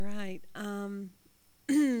right.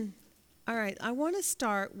 All right. I want to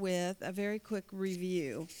start with a very quick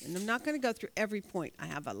review. And I'm not going to go through every point. I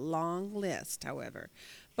have a long list, however.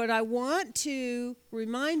 But I want to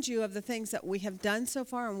remind you of the things that we have done so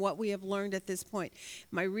far and what we have learned at this point.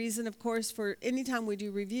 My reason, of course, for anytime we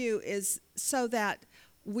do review is so that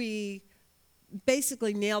we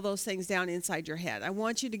basically nail those things down inside your head. I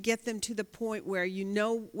want you to get them to the point where you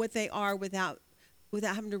know what they are without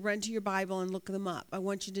having to run to your Bible and look them up. I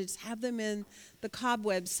want you to just have them in the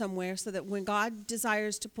cobwebs somewhere so that when God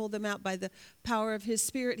desires to pull them out by the power of his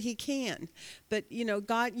Spirit, he can. But,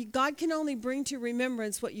 God can only bring to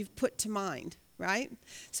remembrance what you've put to mind, right?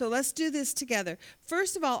 So let's do this together.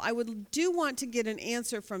 First of all, I do want to get an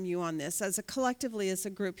answer from you on this collectively as a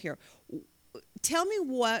group here. Tell me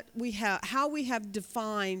how we have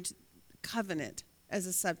defined covenant as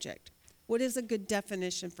a subject. What is a good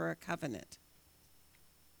definition for a covenant?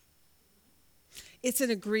 It's an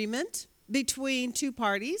agreement between two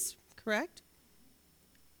parties, correct?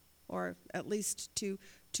 Or at least two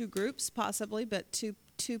groups, possibly, but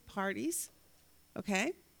two parties.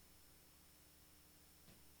 Okay?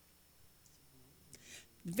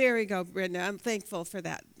 Very good, Brenda. I'm thankful for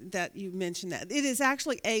that you mentioned that. It is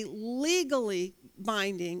actually a legally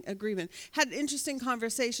binding agreement. Had an interesting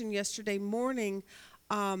conversation yesterday morning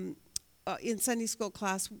in Sunday school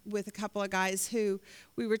class with a couple of guys who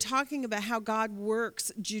we were talking about how God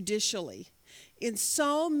works judicially. In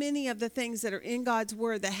so many of the things that are in God's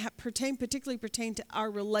word that particularly pertain to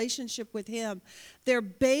our relationship with him, they're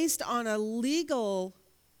based on a legal,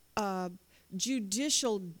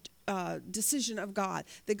 judicial decision of God,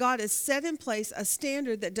 that God has set in place a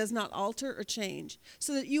standard that does not alter or change,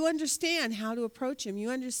 so that you understand how to approach him. You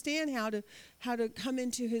understand how to come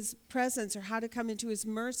into his presence, or how to come into his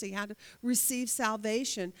mercy, how to receive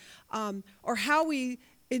salvation, or how we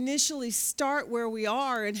initially start where we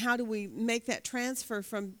are, and how do we make that transfer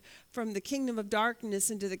from the kingdom of darkness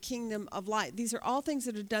into the kingdom of light. These are all things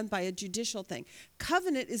that are done by a judicial thing.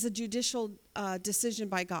 Covenant is a judicial decision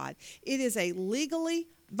by God. It is a legally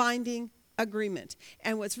binding agreement.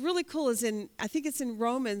 And what's really cool is I think it's in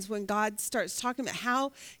Romans, when God starts talking about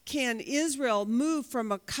how can Israel move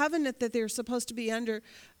from a covenant that they're supposed to be under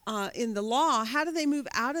in the law, how do they move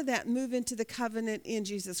out of that and move into the covenant in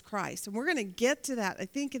Jesus Christ? And we're going to get to that, I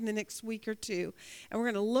think, in the next week or two, and we're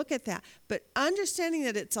going to look at that. But understanding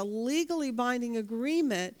that it's a legally binding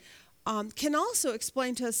agreement can also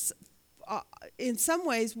explain to us in some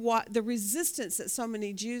ways what the resistance that so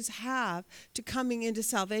many Jews have to coming into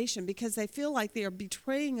salvation, because they feel like they are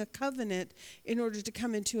betraying a covenant in order to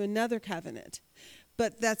come into another covenant.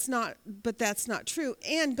 But that's not true.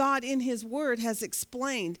 And God in his word has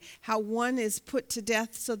explained how one is put to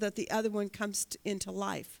death so that the other one comes into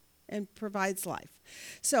life and provides life.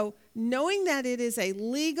 So knowing that it is a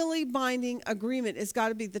legally binding agreement has got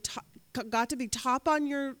to be top on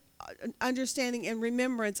your understanding and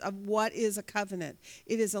remembrance of what is a covenant.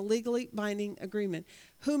 It is a legally binding agreement.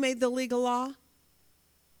 Who made the legal law?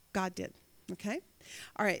 God did. Okay?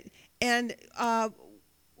 All right. And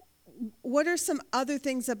what are some other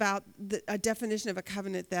things about a definition of a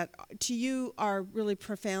covenant that to you are really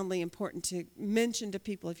profoundly important to mention to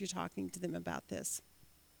people if you're talking to them about this?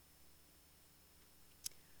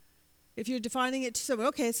 If you're defining it to someone,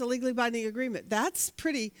 okay, it's a legally binding agreement. That's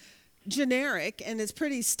pretty generic and it's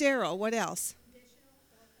pretty sterile. What else?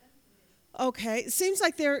 Okay, it seems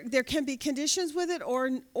like there can be conditions with it,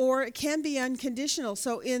 or it can be unconditional.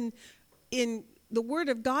 So in the Word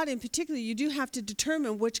of God in particular, you do have to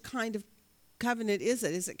determine which kind of covenant is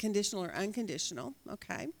it. Is it conditional or unconditional?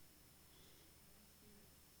 Okay.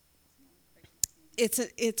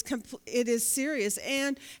 It is serious.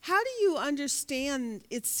 And how do you understand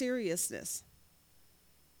its seriousness?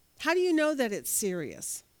 How do you know that it's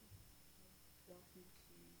serious?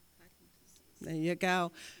 There you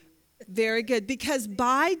go. Very good. Because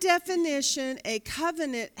by definition, a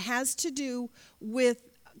covenant has to do with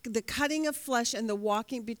the cutting of flesh and the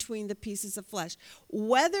walking between the pieces of flesh.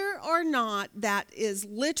 Whether or not that is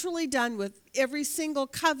literally done with every single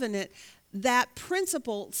covenant, that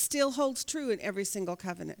principle still holds true in every single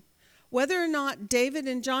covenant. Whether or not David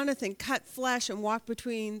and Jonathan cut flesh and walked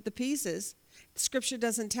between the pieces, Scripture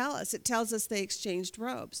doesn't tell us. It tells us they exchanged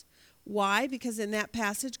robes. Why? Because in that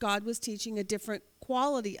passage, God was teaching a different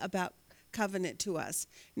quality about covenant to us.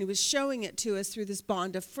 And he was showing it to us through this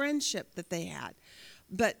bond of friendship that they had.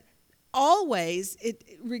 But always,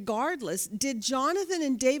 regardless, did Jonathan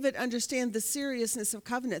and David understand the seriousness of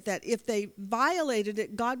covenant, that if they violated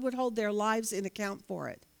it, God would hold their lives in account for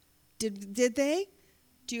it? Did they?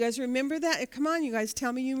 Do you guys remember that? Come on, you guys,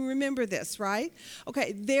 tell me you remember this, right?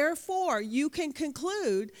 Okay, therefore, you can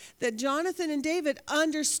conclude that Jonathan and David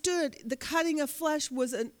understood the cutting of flesh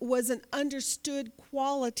was an understood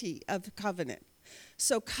quality of covenant.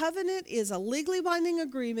 So covenant is a legally binding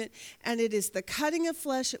agreement, and it is the cutting of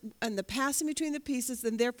flesh and the passing between the pieces,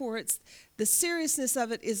 and therefore it's the seriousness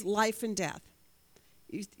of it is life and death.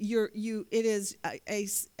 It is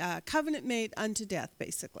a covenant made unto death,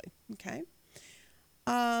 basically. Okay.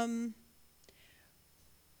 I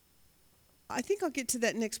think I'll get to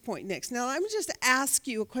that next point next. Now, let me just ask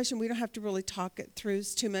you a question. We don't have to really talk it through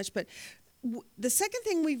too much, but the second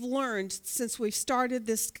thing we've learned since we've started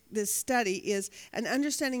this study is an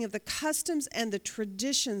understanding of the customs and the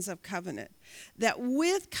traditions of covenant. That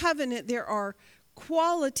with covenant, there are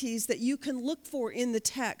qualities that you can look for in the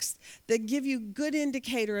text that give you good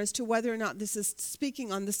indicator as to whether or not this is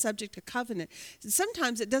speaking on the subject of covenant.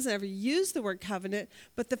 Sometimes it doesn't ever use the word covenant,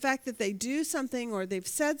 but the fact that they do something or they've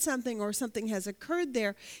said something or something has occurred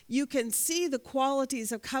there, you can see the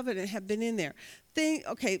qualities of covenant have been in there.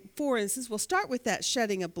 For instance, we'll start with that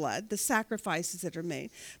shedding of blood, the sacrifices that are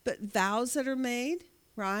made, but vows that are made,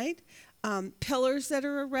 right? Pillars that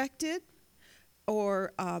are erected,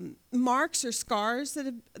 or marks or scars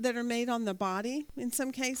that are made on the body in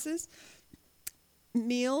some cases.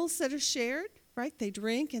 Meals that are shared, right? They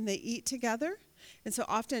drink and they eat together. And so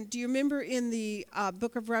often, do you remember in the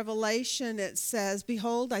book of Revelation, it says,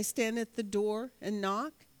 "Behold, I stand at the door and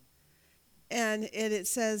knock." And it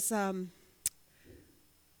says,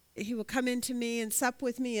 he will come into me and sup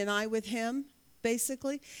with me and I with him,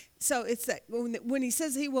 basically. So it's that when he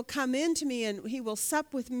says he will come into me and he will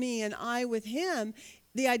sup with me and I with him,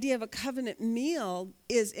 the idea of a covenant meal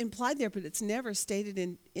is implied there, but it's never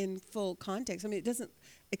stated in full context. I mean, it doesn't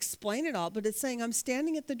explain it all, but it's saying, I'm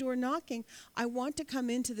standing at the door knocking. I want to come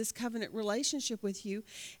into this covenant relationship with you.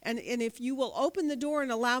 And if you will open the door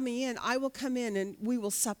and allow me in, I will come in and we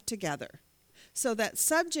will sup together. So that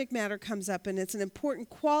subject matter comes up, and it's an important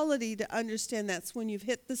quality to understand. That's when you've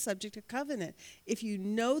hit the subject of covenant. If you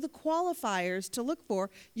know the qualifiers to look for,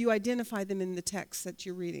 you identify them in the text that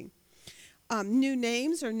you're reading. New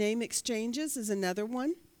names or name exchanges is another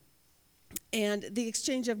one. And the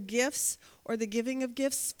exchange of gifts or the giving of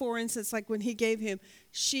gifts, for instance, like when he gave him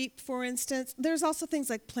sheep, for instance. There's also things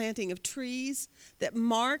like planting of trees that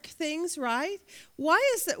mark things, right? Why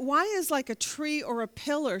is like a tree or a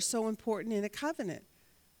pillar so important in a covenant?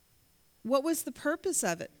 What was the purpose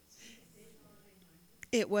of it?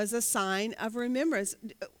 It was a sign of remembrance.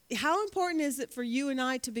 How important is it for you and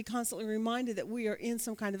I to be constantly reminded that we are in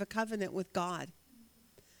some kind of a covenant with God?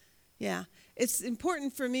 Yeah. It's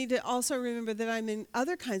important for me to also remember that I'm in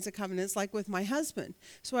other kinds of covenants, like with my husband.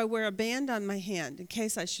 So I wear a band on my hand in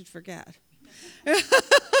case I should forget.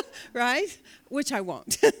 Right? Which I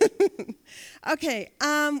won't. Okay,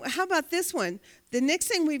 how about this one? The next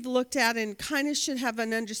thing we've looked at and kind of should have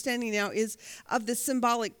an understanding now is of the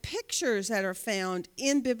symbolic pictures that are found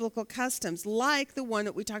in biblical customs, like the one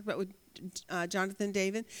that we talked about with Jonathan and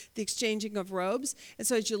David, the exchanging of robes. And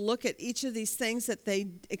so as you look at each of these things that they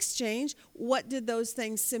exchange, what did those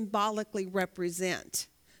things symbolically represent?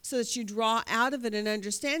 So that you draw out of it an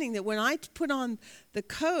understanding that when I put on the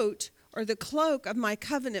coat or the cloak of my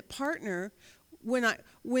covenant partner,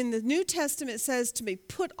 when the New Testament says to me,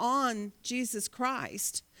 put on Jesus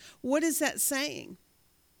Christ, what is that saying?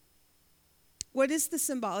 What is the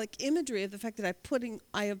symbolic imagery of the fact that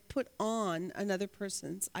I have put on another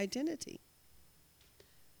person's identity?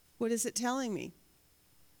 What is it telling me?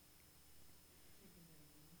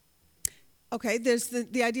 Okay, there's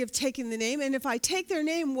the idea of taking the name. And if I take their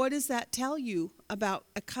name, what does that tell you about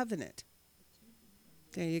a covenant?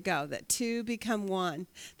 There you go, that two become one,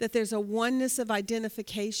 that there's a oneness of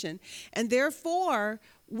identification. And therefore,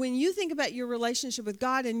 when you think about your relationship with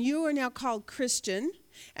God and you are now called Christian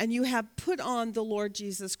and you have put on the Lord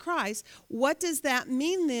Jesus Christ, what does that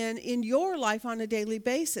mean then in your life on a daily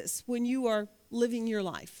basis when you are living your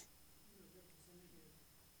life?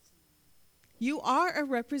 You are a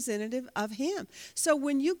representative of Him. So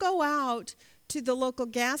when you go out to the local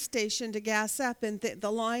gas station to gas up and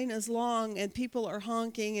the line is long and people are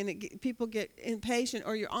honking and people get impatient,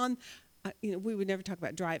 or you're on, we would never talk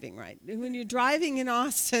about driving, right? When you're driving in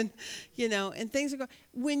Austin, and things are going,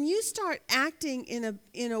 when you start acting in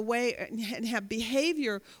a way and have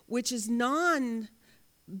behavior which is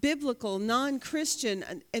non-biblical, non-Christian,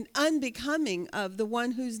 and unbecoming of the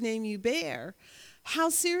one whose name you bear, how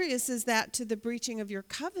serious is that to the breaching of your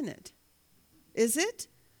covenant? Is it?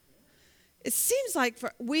 It seems like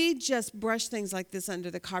we just brush things like this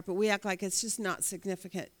under the carpet. We act like it's just not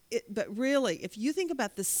significant. But really, if you think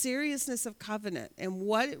about the seriousness of covenant and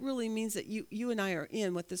what it really means that you and I are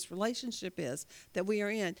in, what this relationship is that we are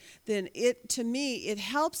in, then to me, it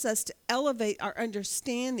helps us to elevate our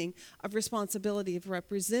understanding of responsibility of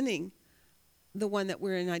representing the one that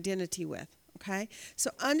we're in identity with. Okay,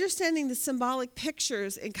 so understanding the symbolic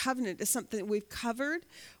pictures in covenant is something that we've covered.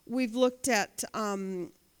 We've looked at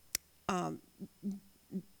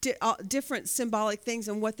different symbolic things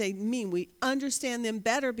and what they mean. We understand them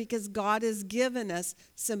better because God has given us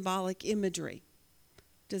symbolic imagery.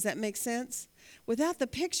 Does that make sense? Without the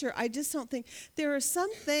picture, I just don't think there are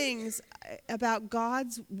some things about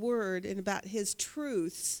God's word and about his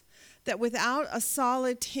truths that without a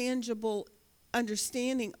solid, tangible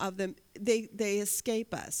understanding of them, they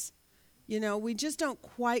escape us. We just don't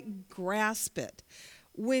quite grasp it.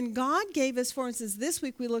 When God gave us, for instance, this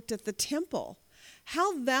week we looked at the temple.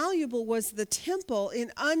 How valuable was the temple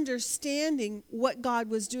in understanding what God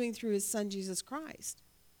was doing through his son, Jesus Christ?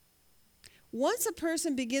 Once a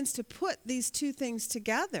person begins to put these two things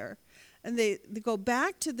together, and they go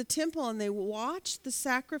back to the temple and they watch the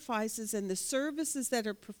sacrifices and the services that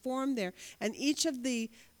are performed there, and each of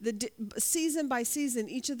the season by season,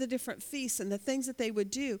 each of the different feasts and the things that they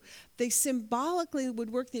would do, they symbolically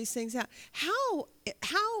would work these things out. How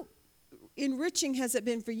enriching has it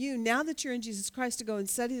been for you now that you're in Jesus Christ to go and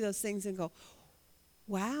study those things and go,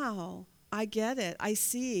 wow, I get it. I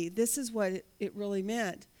see. This is what it really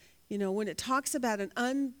meant. When it talks about an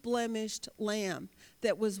unblemished lamb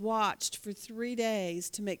that was watched for 3 days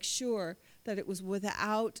to make sure that it was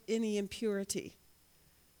without any impurity.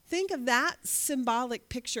 Think of that symbolic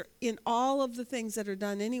picture in all of the things that are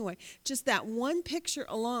done anyway. Just that one picture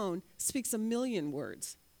alone speaks 1,000,000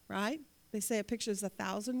 words, right? They say a picture is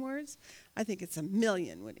 1,000 words. I think it's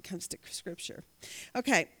 1,000,000 when it comes to Scripture.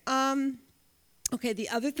 Okay. The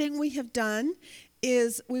other thing we have done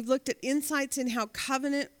is we've looked at insights in how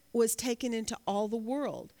covenant was taken into all the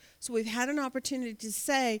world. So we've had an opportunity to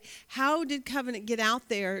say, how did covenant get out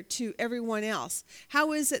there to everyone else?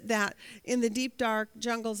 How is it that in the deep, dark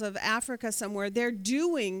jungles of Africa somewhere, they're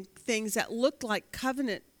doing things that look like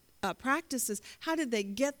covenant practices? How did they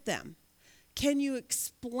get them? Can you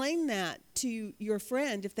explain that to your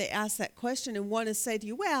friend if they ask that question and want to say to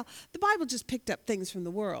you, well, the Bible just picked up things from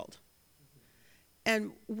the world?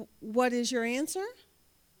 And what is your answer?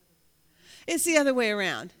 It's the other way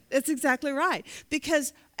around. That's exactly right.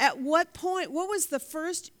 Because at what was the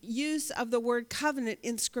first use of the word covenant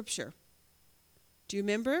in Scripture? Do you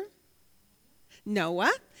remember?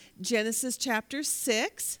 Noah, Genesis chapter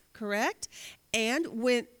 6, correct? And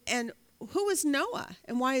who was Noah?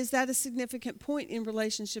 And why is that a significant point in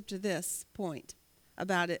relationship to this point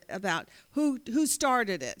about who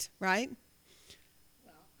started it, right?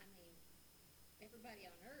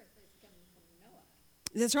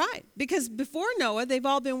 That's right. Because before Noah, they've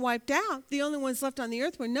all been wiped out. The only ones left on the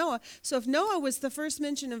earth were Noah. So if Noah was the first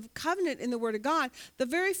mention of covenant in the Word of God, the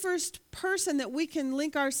very first person that we can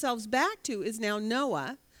link ourselves back to is now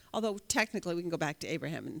Noah. Although technically we can go back to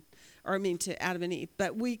to Adam and Eve.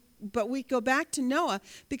 But we go back to Noah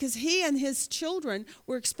because he and his children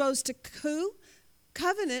were exposed to who?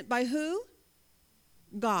 Covenant by who?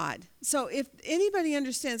 God. So if anybody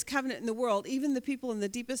understands covenant in the world, even the people in the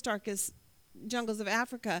deepest, darkest jungles of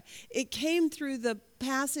Africa, it came through the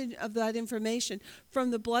passage of that information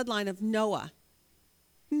from the bloodline of Noah.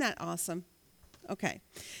 Isn't that awesome? Okay.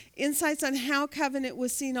 Insights on how covenant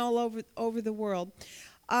was seen all over the world.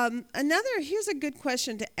 Here's a good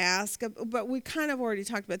question to ask, but we kind of already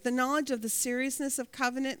talked about it. The knowledge of the seriousness of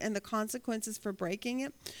covenant and the consequences for breaking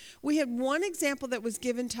it. We had one example that was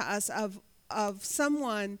given to us of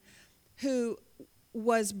someone who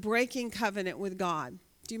was breaking covenant with God.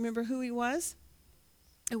 Do you remember who he was?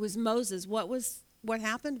 It was Moses. What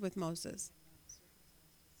happened with Moses?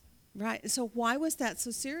 Right. So why was that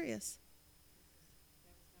so serious?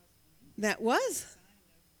 That was.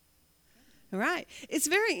 All right. It's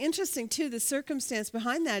very interesting, too. The circumstance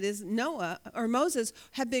behind that is Moses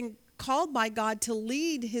had been called by God to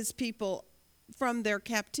lead his people from their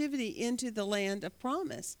captivity into the land of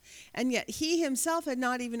promise. And yet he himself had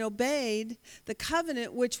not even obeyed the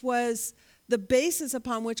covenant, which was the basis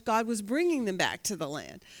upon which God was bringing them back to the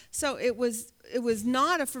land. So it was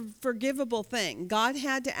not a forgivable thing. God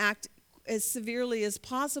had to act as severely as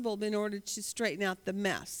possible in order to straighten out the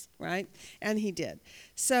mess, right? And he did.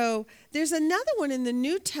 So there's another one in the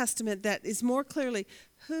New Testament that is more clearly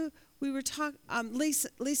Lisa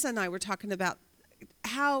and I were talking about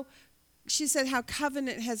how she said how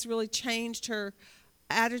covenant has really changed her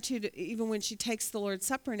attitude, even when she takes the Lord's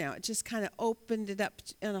Supper now. It just kind of opened it up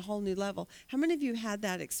on a whole new level. How many of you had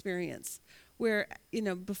that experience where,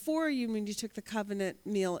 before when you took the covenant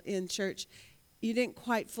meal in church, you didn't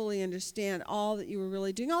quite fully understand all that you were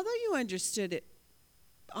really doing, although you understood it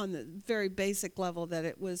on the very basic level that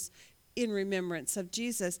it was in remembrance of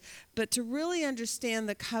Jesus. But to really understand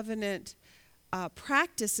the covenant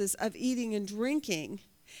practices of eating and drinking,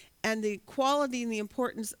 and the quality and the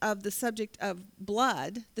importance of the subject of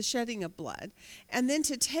blood, the shedding of blood, and then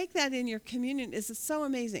to take that in your communion is so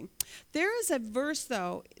amazing. There is a verse,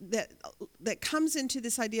 though, that comes into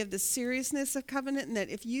this idea of the seriousness of covenant, and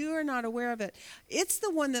that if you are not aware of it, it's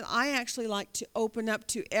the one that I actually like to open up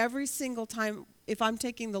to every single time if I'm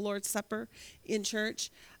taking the Lord's Supper in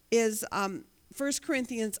church, is 1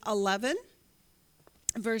 Corinthians 11,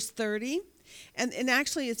 verse 30. And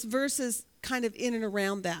actually it's verses kind of in and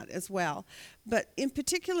around that as well. But in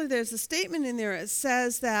particular, there's a statement in there. It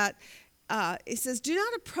says that, do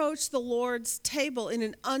not approach the Lord's table in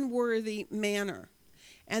an unworthy manner.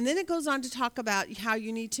 And then it goes on to talk about how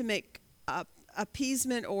you need to make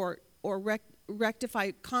appeasement or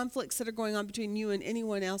rectify conflicts that are going on between you and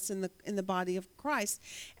anyone else in the body of Christ.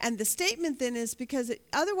 And the statement then is because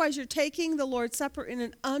otherwise you're taking the Lord's Supper in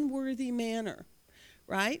an unworthy manner,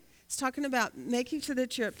 right? It's talking about making sure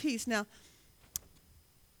that you're at peace. Now,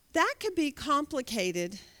 that could be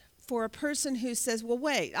complicated for a person who says, well,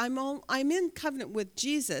 wait, I'm in covenant with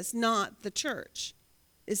Jesus, not the church.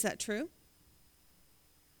 Is that true?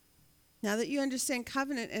 Now that you understand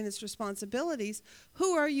covenant and its responsibilities,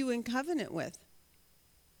 who are you in covenant with?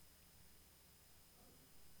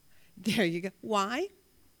 There you go. Why?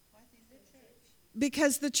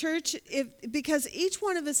 Because the church, because each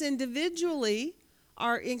one of us individually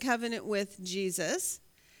are in covenant with Jesus.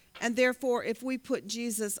 And therefore, if we put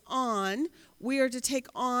Jesus on, we are to take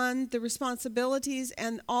on the responsibilities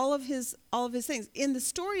and all of his things. In the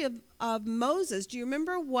story of Moses, do you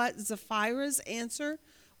remember what Zephyrah's answer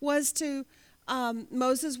was to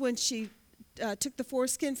Moses when she took the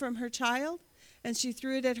foreskin from her child and she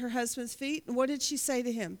threw it at her husband's feet? And what did she say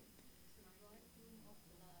to him?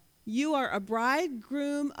 You are a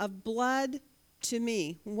bridegroom of blood to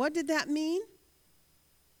me. What did that mean?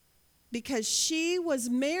 Because she was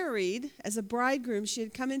married as a bridegroom, she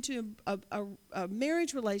had come into a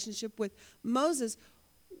marriage relationship with Moses.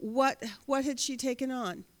 What had she taken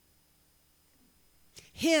on?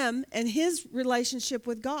 Him and his relationship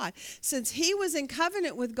with God. Since he was in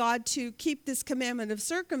covenant with God to keep this commandment of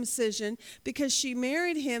circumcision, because she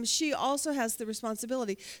married him, she also has the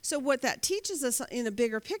responsibility. So what that teaches us in a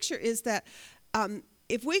bigger picture is that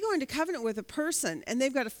if we go into covenant with a person and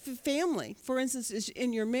they've got a family, for instance,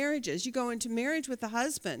 in your marriages, you go into marriage with a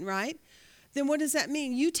husband, right? Then what does that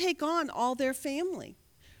mean? You take on all their family.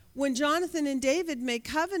 When Jonathan and David made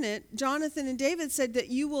covenant, Jonathan and David said that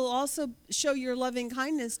you will also show your loving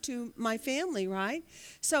kindness to my family, right?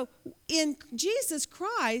 So in Jesus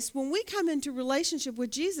Christ, when we come into relationship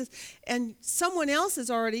with Jesus and someone else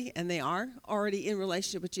is already, and they are already in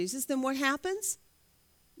relationship with Jesus, then what happens?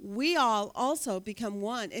 We all also become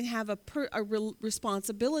one and have a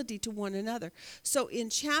responsibility to one another. So in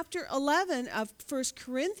chapter 11 of 1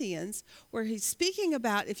 Corinthians, where he's speaking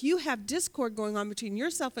about if you have discord going on between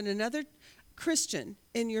yourself and another Christian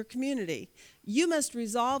in your community, you must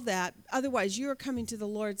resolve that. Otherwise, you are coming to the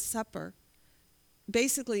Lord's Supper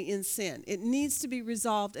basically in sin. It needs to be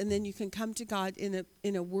resolved, and then you can come to God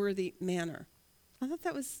in a worthy manner. I thought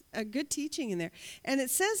that was a good teaching in there. And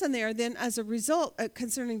it says in there, then, as a result,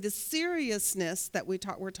 concerning the seriousness that we're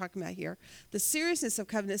talking about here, the seriousness of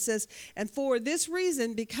covenant, says, and for this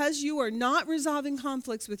reason, because you are not resolving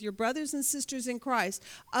conflicts with your brothers and sisters in Christ,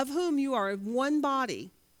 of whom you are of one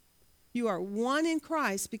body, you are one in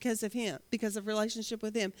Christ because of him, because of relationship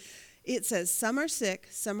with him. It says, some are sick,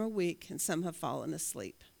 some are weak, and some have fallen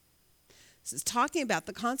asleep. This is talking about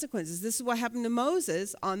the consequences. This is what happened to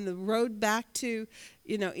Moses on the road back to,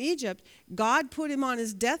 Egypt. God put him on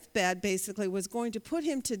his deathbed, basically, was going to put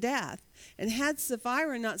him to death. And had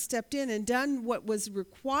Sapphira not stepped in and done what was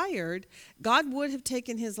required, God would have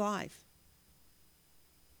taken his life.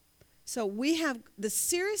 So we have the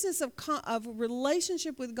seriousness of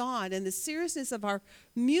relationship with God and the seriousness of our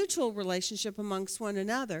mutual relationship amongst one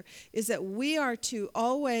another is that we are to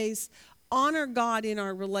always honor God in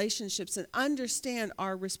our relationships and understand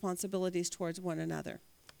our responsibilities towards one another.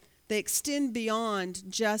 They extend beyond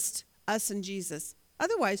just us and Jesus.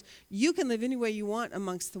 Otherwise, you can live any way you want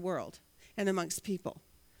amongst the world and amongst people.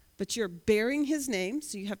 But you're bearing his name,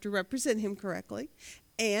 so you have to represent him correctly.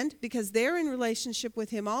 And because they're in relationship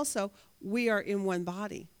with him also, we are in one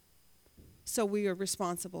body. So we are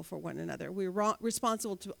responsible for one another. We're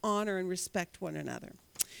responsible to honor and respect one another.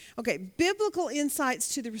 Okay, biblical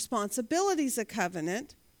insights to the responsibilities of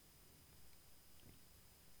covenant.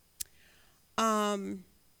 I'm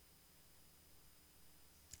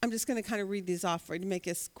just going to kind of read these off for you to make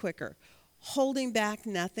this quicker. Holding back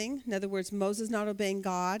nothing. In other words, Moses not obeying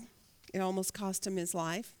God. It almost cost him his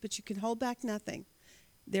life, but you can hold back nothing.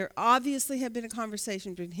 There obviously had been a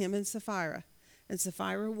conversation between him and Sapphira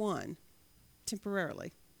won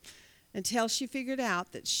temporarily until she figured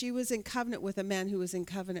out that she was in covenant with a man who was in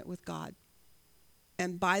covenant with God.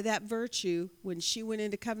 And by that virtue, when she went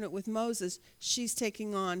into covenant with Moses, she's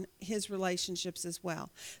taking on his relationships as well.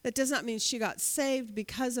 That does not mean she got saved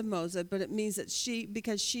because of Moses, but it means that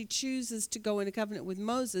because she chooses to go into covenant with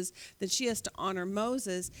Moses, then she has to honor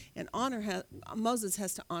Moses, and Moses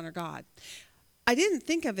has to honor God. I didn't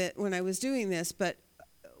think of it when I was doing this, but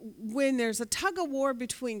when there's a tug of war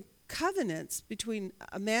between covenants, between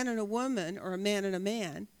a man and a woman, or a man and a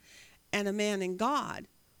man and God,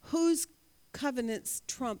 whose covenants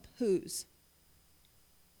trump whose?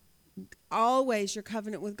 Always your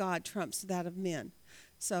covenant with God trumps that of men.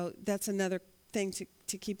 So that's another thing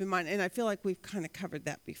to keep in mind. And I feel like we've kind of covered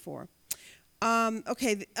that before.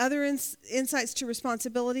 Okay, the other insights to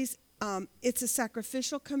responsibilities. It's a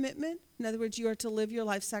sacrificial commitment. In other words, you are to live your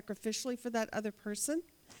life sacrificially for that other person.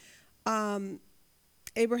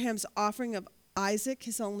 Abraham's offering of Isaac,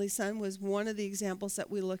 his only son, was one of the examples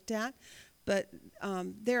that we looked at. But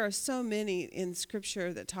there are so many in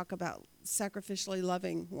Scripture that talk about sacrificially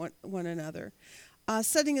loving one another.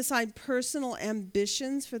 Setting aside personal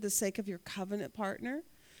ambitions for the sake of your covenant partner.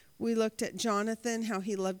 We looked at Jonathan, how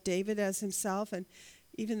he loved David as himself. And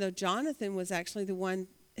even though Jonathan was actually the one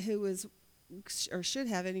who was, or should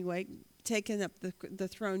have anyway, taken up the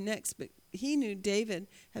throne next, but he knew David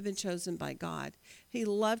had been chosen by God. He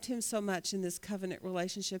loved him so much in this covenant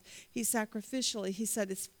relationship. He sacrificially, he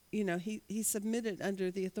said, he submitted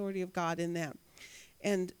under the authority of God in that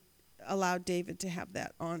and allowed David to have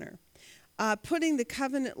that honor. Putting the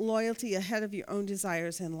covenant loyalty ahead of your own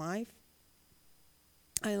desires in life.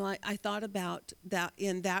 I thought about that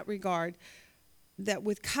in that regard, that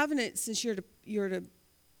with covenant, since you're to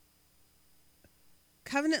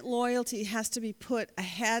covenant loyalty has to be put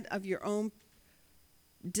ahead of your own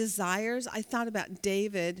desires. I thought about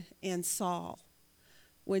David and Saul.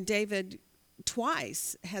 When David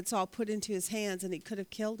twice had Saul put into his hands and he could have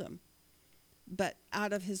killed him. But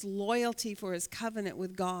out of his loyalty for his covenant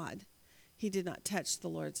with God, he did not touch the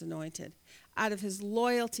Lord's anointed. Out of his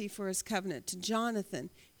loyalty for his covenant to Jonathan,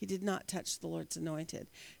 he did not touch the Lord's anointed.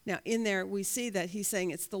 Now, in there, we see that he's saying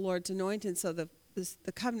it's the Lord's anointed, so the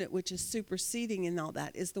covenant which is superseding in all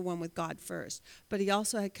that is the one with God first. But he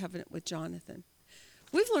also had covenant with Jonathan.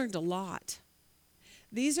 We've learned a lot.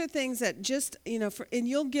 These are things that just, and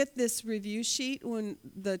you'll get this review sheet when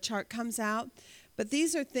the chart comes out. But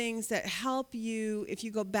these are things that help you, if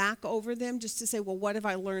you go back over them, just to say, well, what have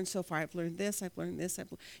I learned so far? I've learned this, I've learned this.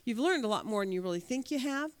 You've learned a lot more than you really think you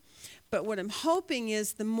have. But what I'm hoping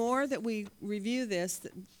is the more that we review this,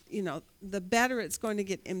 the better it's going to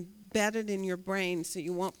get embedded in your brain so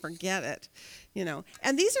you won't forget it.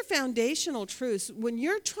 And these are foundational truths. When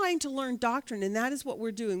you're trying to learn doctrine, and that is what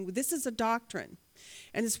we're doing, this is a doctrine.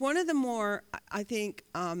 And it's one of the more, I think,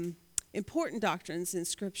 important doctrines in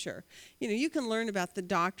Scripture. You can learn about the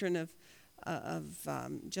doctrine of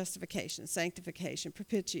justification, sanctification,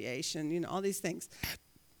 propitiation, all these things.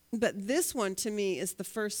 But this one, to me, is the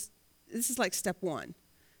first. This is like step one.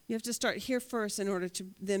 You have to start here first in order to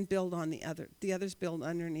then build on the other. The others build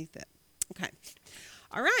underneath it. Okay.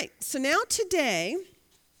 All right. So now today,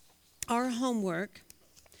 our homework.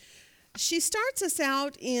 She starts us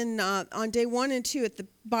out on day 1 and 2 at the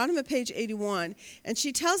bottom of page 81, and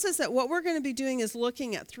she tells us that what we're going to be doing is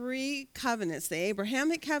looking at 3 covenants: the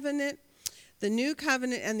Abrahamic covenant, the New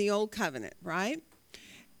Covenant, and the Old Covenant, right?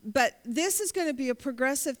 But this is going to be a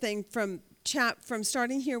progressive thing from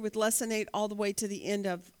starting here with lesson 8 all the way to the end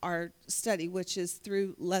of our study, which is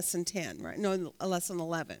through lesson 10, right? No, lesson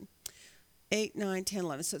 11. 8, 9, 10,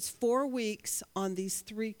 11. So it's 4 weeks on these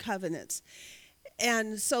 3 covenants.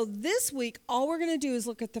 And so this week, all we're going to do is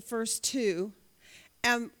look at the first 2.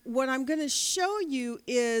 And what I'm going to show you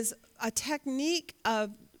is a technique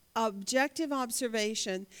of objective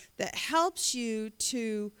observation that helps you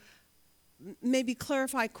to maybe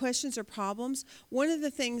clarify questions or problems. One of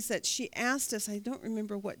the things that she asked us, I don't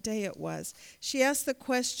remember what day it was. She asked the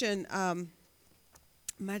question,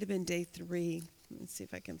 might have been day 3. Let me see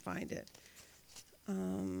if I can find it.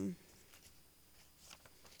 I've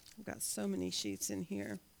got so many sheets in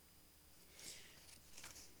here.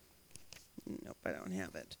 Nope, I don't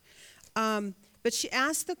have it. But she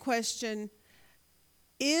asked the question,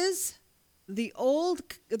 is the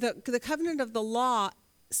covenant of the law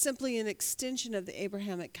simply an extension of the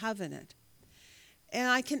Abrahamic covenant? And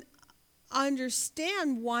I can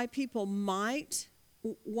understand why people might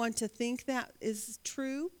want to think that is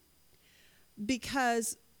true,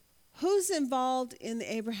 because who's involved in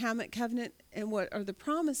the Abrahamic covenant and what are the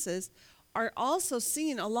promises are also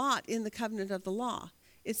seen a lot in the covenant of the law.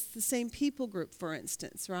 It's the same people group, for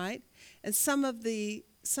instance, right? And some of the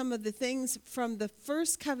things from the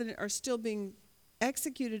first covenant are still being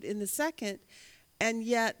executed in the second, and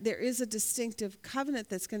yet there is a distinctive covenant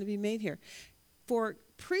that's going to be made here. For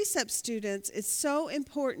precept students, it's so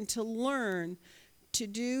important to learn to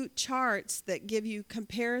do charts that give you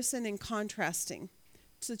comparison and contrasting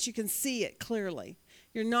so that you can see it clearly.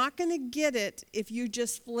 You're not going to get it if you're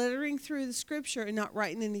just flittering through the scripture and not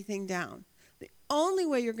writing anything down. The only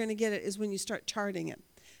way you're going to get it is when you start charting it.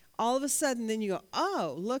 All of a sudden, then you go,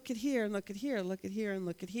 oh, look at here, and look at here, look at here, and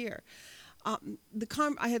look at here. I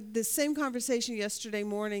had the same conversation yesterday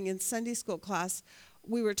morning in Sunday school class.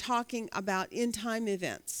 We were talking about end-time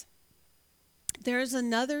events. There's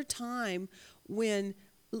another time when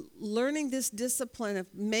learning this discipline of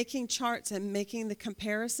making charts and making the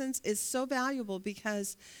comparisons is so valuable,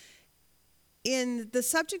 because in the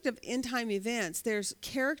subject of end-time events, there's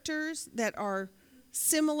characters that are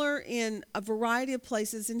similar in a variety of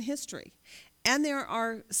places in history. And there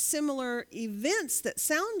are similar events that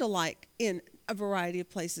sound alike in a variety of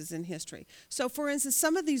places in history. So, for instance,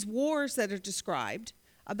 some of these wars that are described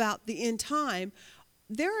about the end time,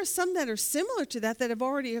 there are some that are similar to that have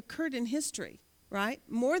already occurred in history, right?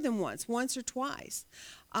 More than once or twice.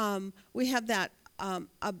 We have that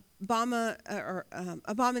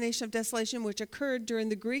abomination of desolation, which occurred during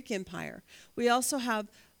the Greek Empire. We also have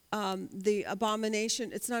the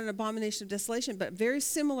abomination, it's not an abomination of desolation, but very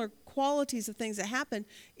similar qualities of things that happen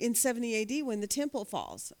in 70 AD when the temple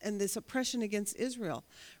falls and this oppression against Israel,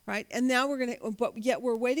 right? And now but yet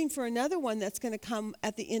we're waiting for another one that's going to come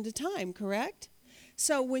at the end of time, correct?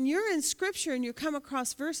 So when you're in Scripture and you come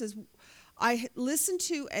across verses, I listened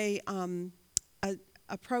to a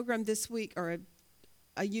program this week, or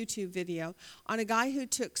a YouTube video, on a guy who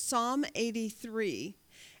took Psalm 83,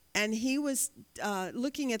 and he was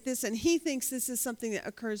looking at this, and he thinks this is something that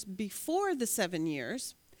occurs before the 7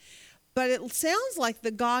 years. But it sounds like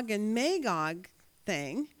the Gog and Magog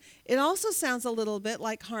thing. It also sounds a little bit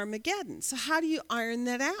like Armageddon. So how do you iron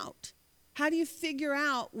that out? How do you figure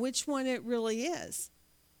out which one it really is?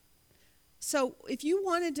 So if you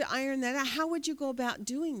wanted to iron that out, how would you go about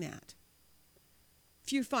doing that?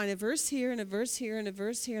 If you find a verse here and a verse here and a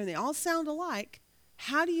verse here, and they all sound alike,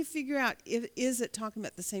 how do you figure out is it talking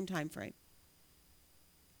about the same time frame?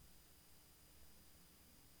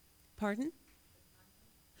 Pardon?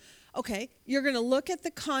 Okay, you're going to look at the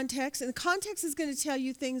context, and the context is going to tell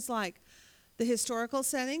you things like the historical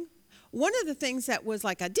setting. One of the things that was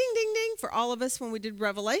like a ding, ding, ding for all of us when we did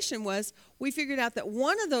Revelation was we figured out that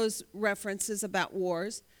one of those references about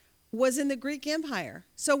wars was in the Greek Empire.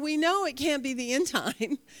 So we know it can't be the end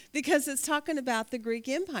time because it's talking about the Greek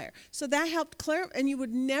Empire. So that helped clarify, and you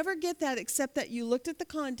would never get that except that you looked at the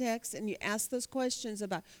context and you asked those questions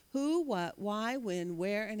about who, what, why, when,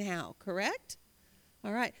 where, and how, correct?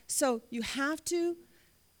 All right, so you have to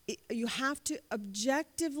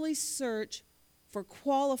objectively search for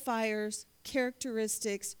qualifiers,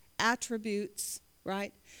 characteristics, attributes,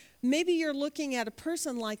 right? Maybe you're looking at a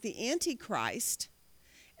person like the Antichrist,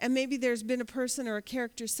 and maybe there's been a person or a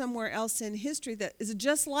character somewhere else in history that is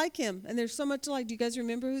just like him, and there's so much alike. Do you guys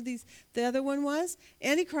remember who the other one was?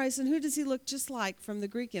 Antichrist, and who does he look just like from the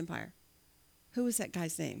Greek Empire? Who was that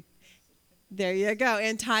guy's name? There you go,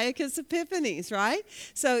 Antiochus Epiphanes, right?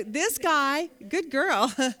 So this guy, good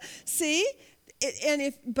girl, see?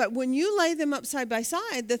 But when you lay them up side by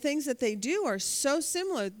side, the things that they do are so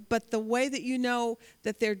similar, but the way that you know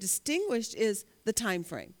that they're distinguished is the time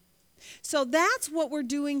frame. So that's what we're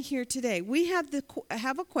doing here today. We have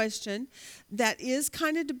a question that is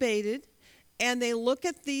kind of debated, and they look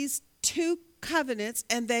at these two covenants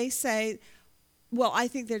and they say, well, I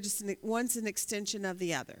think they're just one's an extension of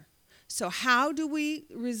the other. So how do we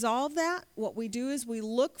resolve that? What we do is we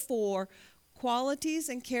look for qualities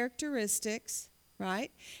and characteristics,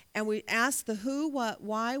 right? And we ask the who, what,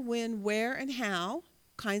 why, when, where, and how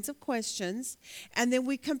kinds of questions, and then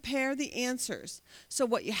we compare the answers. So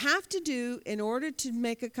what you have to do in order to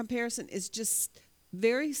make a comparison is just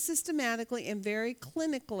very systematically and very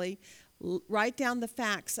clinically write down the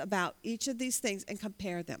facts about each of these things and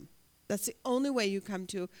compare them. That's the only way you come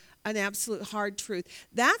to an absolute hard truth.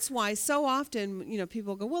 That's why so often,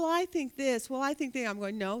 people go, well, I think this. Well, I think that. I'm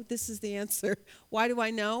going, no, this is the answer. Why do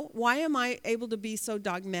I know? Why am I able to be so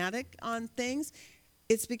dogmatic on things?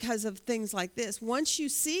 It's because of things like this. Once you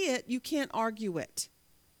see it, you can't argue it.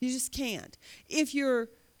 You just can't. If you're,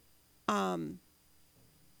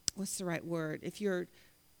 what's the right word? If you're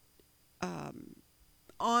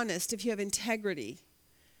honest, if you have integrity,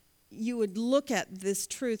 you would look at this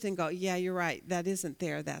truth and go, yeah, you're right. That isn't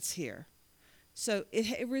there. That's here. So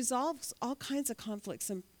it resolves all kinds of conflicts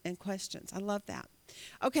and questions. I love that.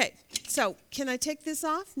 Okay, so can I take this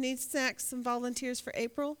off? Need snacks, some volunteers for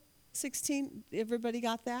April 16. Everybody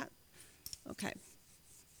got that? Okay.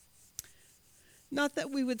 Not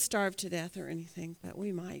that we would starve to death or anything, but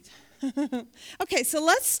we might. Okay, so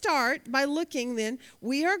let's start by looking then.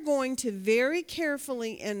 We are going to very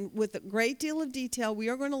carefully and with a great deal of detail, we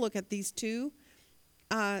are going to look at these two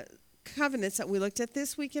covenants that we looked at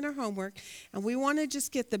this week in our homework, and we want to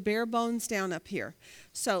just get the bare bones down up here.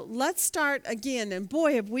 So let's start again, and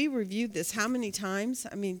boy, have we reviewed this how many times?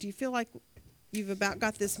 I mean, do you feel like you've about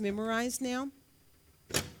got this memorized now?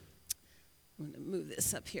 I'm going to move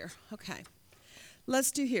this up here. Okay.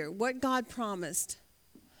 Let's do here what God promised.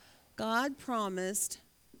 God promised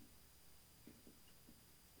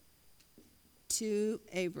to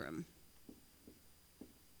Abram.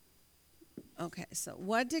 Okay, so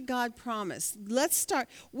what did God promise? Let's start.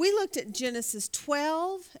 We looked at Genesis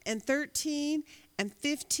 12 and 13 and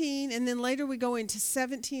 15, and then later we go into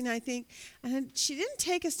 17, I think. And she didn't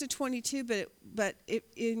take us to 22, but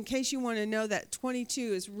in case you want to know that 22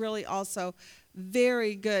 is really also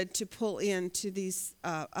very good to pull into these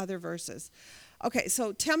other verses. Okay,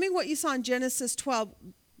 so tell me what you saw in Genesis 12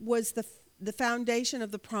 was the foundation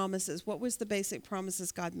of the promises. What was the basic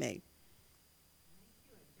promises God made?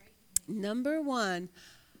 Number one,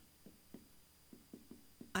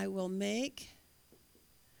 I will make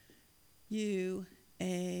you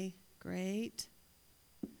a great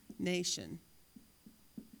nation.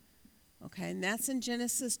 Okay, and that's in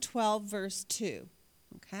Genesis 12, verse 2.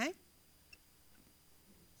 Okay?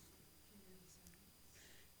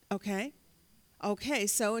 Okay. Okay,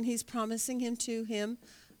 so, and he's promising him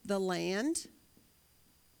the land,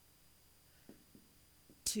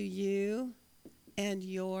 to you and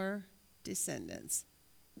your descendants.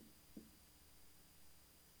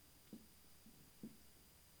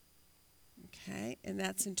 Okay, and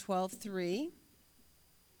that's in 12:3.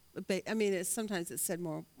 I mean, sometimes it's said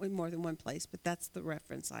in more than one place, but that's the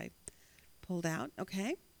reference I pulled out.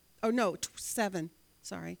 Okay. Oh, no, 7.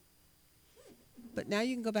 Sorry. But now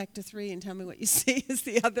you can go back to 3 and tell me what you see is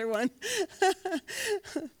the other one.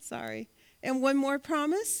 Sorry. And one more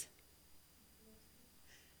promise?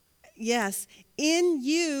 Yes. In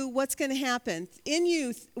you, what's going to happen? In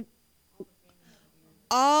you,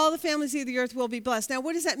 all the families of the earth will be blessed. Now,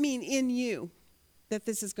 what does that mean, in you, that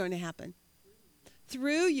this is going to happen?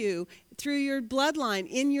 Through you, through your bloodline,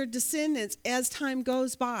 in your descendants, as time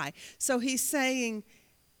goes by. So he's saying,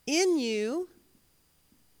 in you,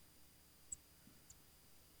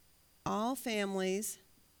 all families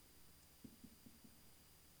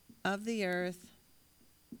of the earth.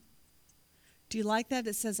 Do you like that?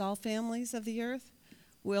 It says all families of the earth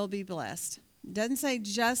will be blessed. It doesn't say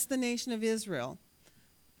just the nation of Israel.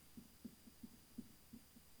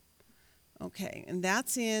 Okay, and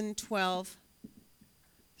that's in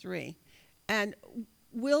 12:3. And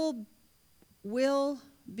will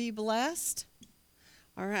be blessed.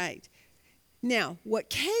 All right. Now,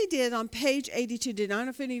 what Kay did on page 82, I don't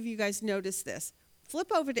know if any of you guys noticed this.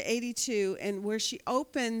 Flip over to 82, and where she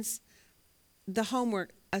opens the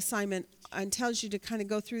homework assignment and tells you to kind of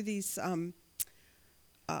go through these.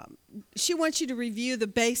 She wants you to review the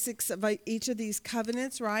basics of each of these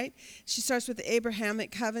covenants, right? She starts with the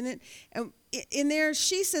Abrahamic covenant. And in there,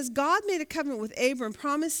 she says, God made a covenant with Abram,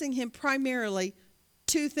 promising him primarily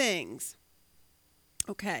 2 things.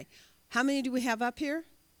 Okay. How many do we have up here?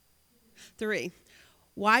 3.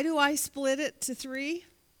 Why do I split it to 3?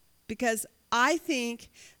 Because I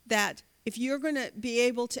think that if you're going to be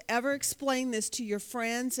able to ever explain this to your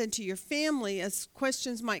friends and to your family, as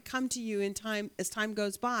questions might come to you as time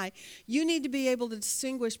goes by, you need to be able to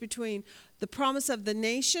distinguish between the promise of the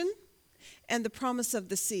nation and the promise of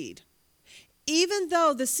the seed. Even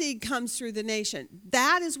though the seed comes through the nation,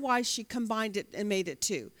 that is why she combined it and made it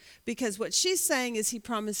 2. Because what she's saying is he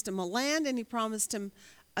promised him a land and he promised him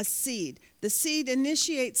a seed. The seed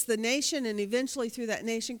initiates the nation, and eventually through that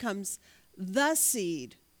nation comes the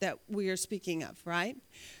seed that we are speaking of, right?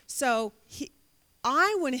 So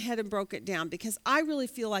I went ahead and broke it down because I really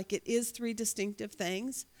feel like it is 3 distinctive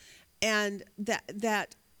things, and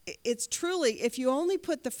that it's truly, if you only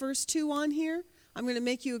put the first two on here, I'm going to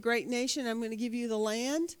make you a great nation, I'm going to give you the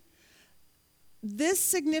land. This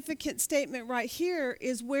significant statement right here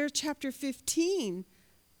is where chapter 15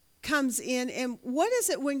 comes in. And what is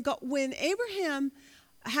it when Abraham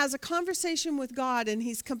has a conversation with God and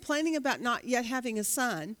he's complaining about not yet having a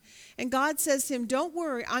son, and God says to him, don't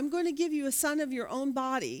worry, I'm going to give you a son of your own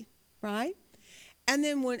body, right? And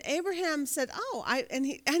then when Abraham said, and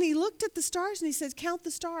he looked at the stars and he said, count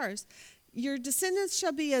the stars. Your descendants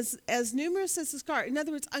shall be as numerous as the stars. In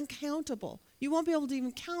other words, uncountable. You won't be able to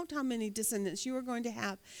even count how many descendants you are going to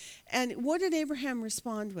have. And what did Abraham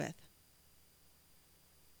respond with?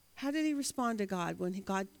 How did he respond to God when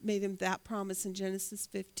God made him that promise in Genesis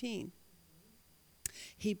 15?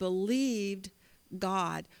 He believed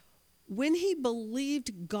God. When he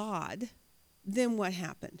believed God, then what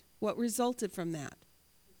happened? What resulted from that?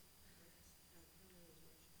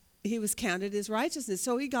 He was counted as righteousness.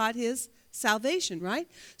 So he got his salvation, right?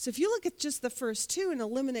 So if you look at just the first two and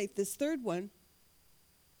eliminate this third one,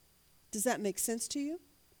 does that make sense to you?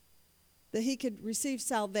 That he could receive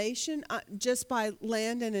salvation just by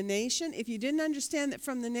land and a nation? If you didn't understand that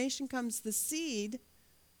from the nation comes the seed,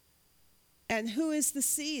 and who is the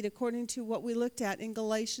seed according to what we looked at in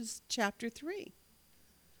Galatians chapter 3?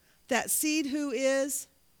 That seed who is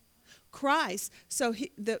Christ. So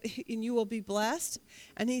and you will be blessed.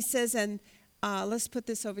 And he says, and let's put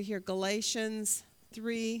this over here, Galatians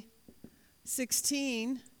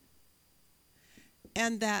 3:16,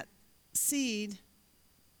 and that seed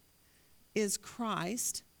is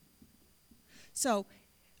Christ. So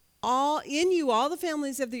all the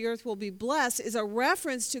families of the earth will be blessed is a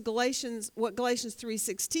reference to what Galatians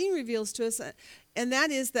 3:16 reveals to us, and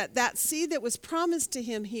that is that seed that was promised to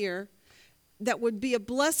him here that would be a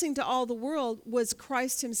blessing to all the world was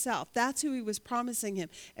Christ himself. That's who he was promising him.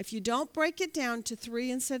 If you don't break it down to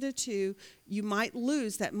 3 instead of 2, you might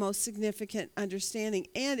lose that most significant understanding,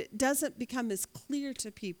 and it doesn't become as clear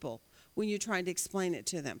to people when you're trying to explain it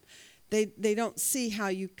to them. They don't see how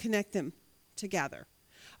you connect them together.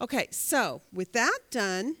 Okay, so with that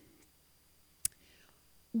done,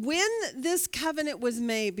 when this covenant was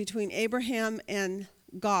made between Abraham and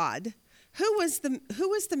God, who was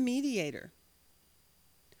the mediator?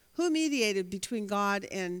 Who mediated between God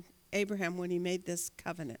and Abraham when he made this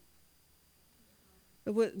covenant?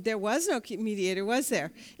 There was no mediator, was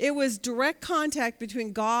there? It was direct contact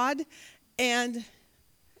between God and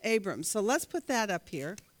Abram. So let's put that up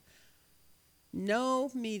here.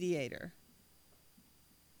 No mediator.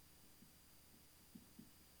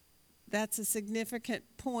 That's a significant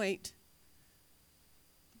point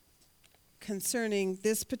concerning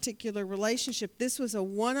this particular relationship. This was a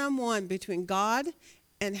one-on-one between God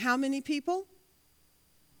and how many people?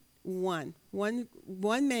 One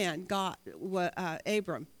man, God,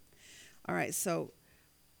 Abram. All right, so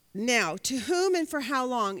now, to whom and for how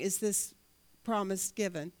long is this promise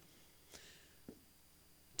given?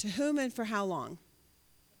 To whom and for how long?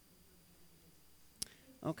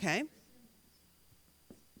 Okay.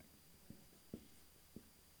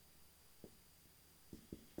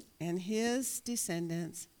 And his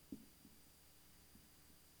descendants.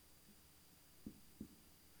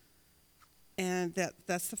 And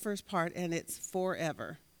that's the first part, and it's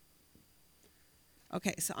forever.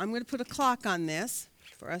 Okay, so I'm going to put a clock on this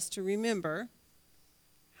for us to remember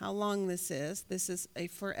how long this is. This is a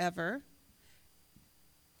forever.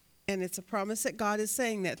 And it's a promise that God is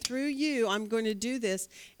saying that through you, I'm going to do this,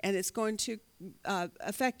 and it's going to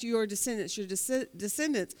affect your descendants. Your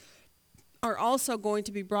descendants are also going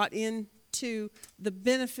to be brought into the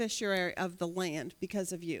beneficiary of the land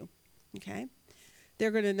because of you. Okay?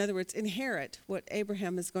 They're going to, in other words, inherit what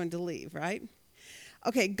Abraham is going to leave, right?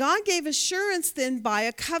 Okay, God gave assurance then by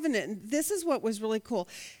a covenant. This is what was really cool.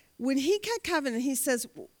 When he cut covenant, he says,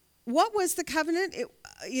 what was the covenant?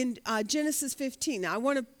 In Genesis 15. Now, I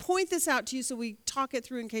want to point this out to you so we talk it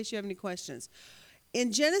through in case you have any questions.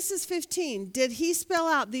 In Genesis 15, did he spell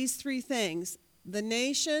out these three things? The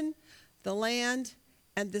nation, the land,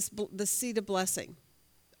 and the seed of blessing.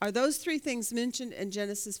 Are those three things mentioned in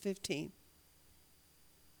Genesis 15?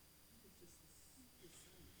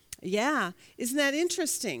 Yeah. Isn't that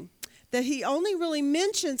interesting? That he only really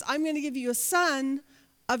mentions, I'm going to give you a son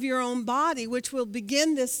of your own body, which will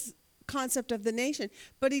begin this concept of the nation.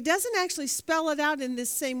 But he doesn't actually spell it out in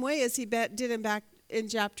this same way as he did back in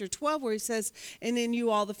chapter 12, where he says, and in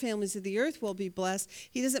you all the families of the earth will be blessed.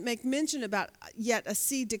 He doesn't make mention about yet a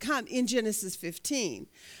seed to come in Genesis 15.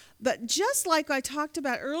 But just like I talked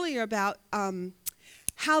about earlier about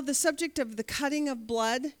how the subject of the cutting of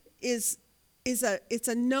blood is it's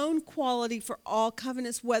a known quality for all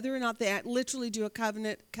covenants, whether or not they literally do a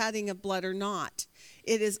covenant cutting of blood or not.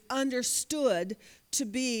 It is understood to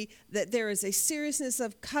be that there is a seriousness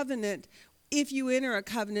of covenant. If you enter a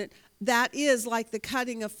covenant, that is like the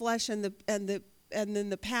cutting of flesh and then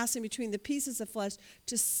the passing between the pieces of flesh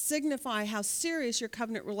to signify how serious your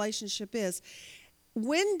covenant relationship is.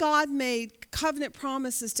 When God made covenant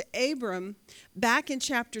promises to Abram back in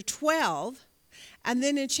chapter 12, and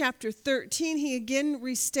then in chapter 13, he again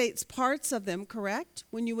restates parts of them, correct?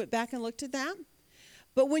 When you went back and looked at that?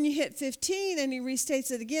 But when you hit 15 and he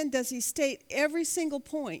restates it again, does he state every single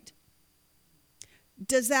point?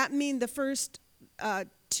 Does that mean the first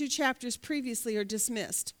 2 chapters previously are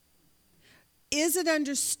dismissed? Is it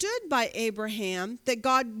understood by Abraham that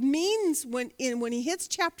God means when he hits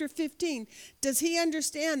chapter 15, does he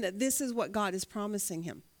understand that this is what God is promising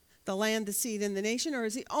him? The land, the seed, and the nation? Or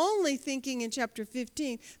is he only thinking in chapter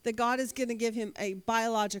 15 that God is going to give him a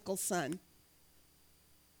biological son?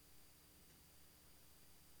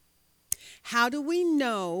 How do we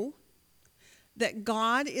know that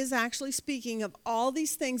God is actually speaking of all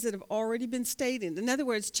these things that have already been stated? In other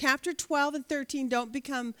words, chapter 12 and 13 don't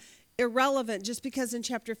become irrelevant just because in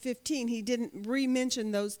chapter 15 he didn't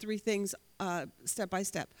re-mention those 3 things step by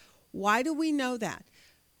step. Why do we know that?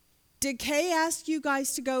 Did Kay ask you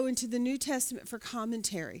guys to go into the New Testament for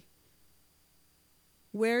commentary?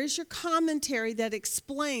 Where is your commentary that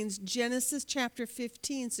explains Genesis chapter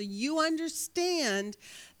 15 so you understand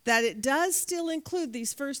that it does still include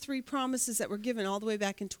these first 3 promises that were given all the way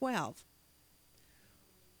back in 12?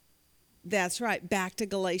 That's right, back to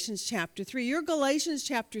Galatians chapter 3. Your Galatians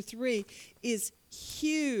chapter 3 is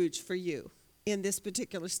huge for you in this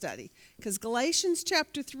particular study, because Galatians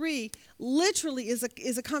chapter 3 literally is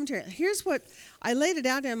a commentary. Here's what I laid it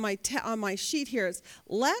out on my sheet here. It's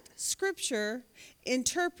let Scripture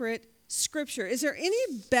interpret Scripture. Is there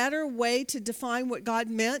any better way to define what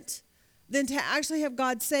God meant than to actually have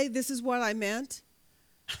God say, this is what I meant?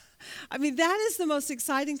 I mean, that is the most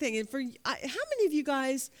exciting thing. And how many of you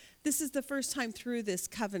guys, this is the first time through this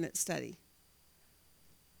covenant study?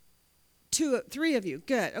 3 of you.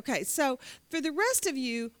 Good. Okay. So for the rest of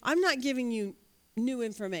you, I'm not giving you new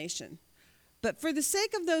information. But for the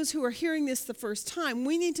sake of those who are hearing this the first time,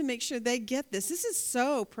 we need to make sure they get this. This is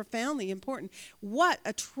so profoundly important. What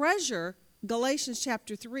a treasure Galatians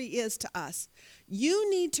chapter 3 is to us. You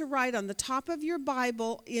need to write on the top of your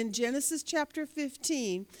Bible in Genesis chapter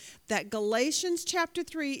 15 that Galatians chapter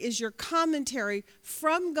 3 is your commentary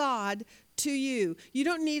from God to you. You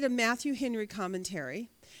don't need a Matthew Henry commentary.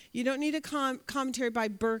 You don't need a commentary by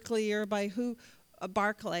Berkeley or by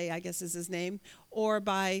Barclay, I guess is his name, or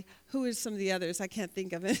by who is some of the others. I can't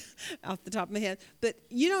think of it off the top of my head. But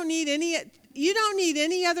you don't need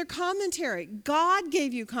any other commentary. God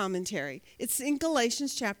gave you commentary. It's in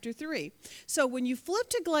Galatians chapter 3. So when you flip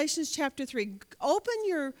to Galatians chapter 3, open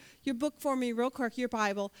your book for me real quick, your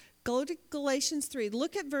Bible. Go to Galatians 3.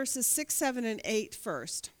 Look at verses 6, 7, and 8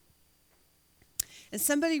 first. And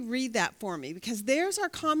somebody read that for me, because there's our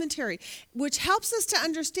commentary, which helps us to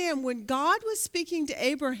understand when God was speaking to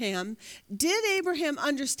Abraham, did Abraham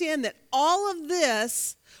understand that all of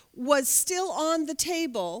this was still on the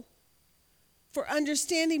table for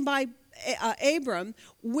understanding by Abram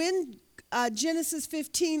when Genesis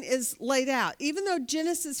 15 is laid out? Even though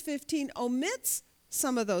Genesis 15 omits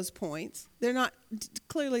some of those points, they're not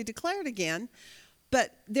clearly declared again,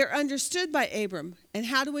 but they're understood by Abram. And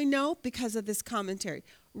how do we know? Because of this commentary.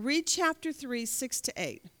 Read chapter 3, 6 to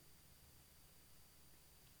 8.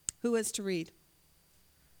 Who is to read?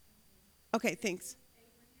 Okay, thanks.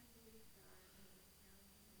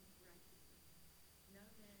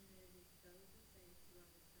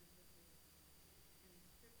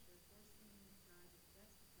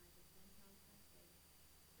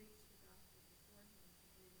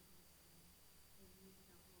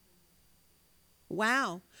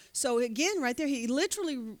 Wow. So again, right there, he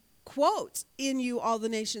literally quotes, in you all the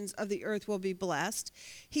nations of the earth will be blessed.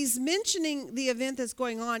 He's mentioning the event that's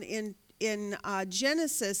going on in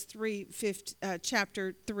Genesis 3,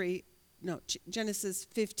 chapter 3, Genesis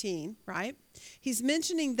 15, right? He's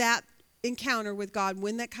mentioning that encounter with God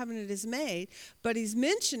when that covenant is made, but he's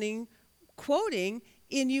mentioning, quoting,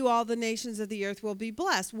 in you all the nations of the earth will be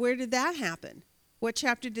blessed. Where did that happen? What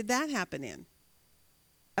chapter did that happen in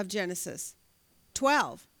of Genesis?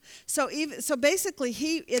 12. So basically,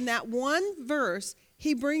 he, in that one verse,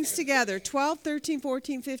 he brings together 12, 13,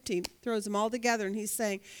 14, 15, throws them all together, and he's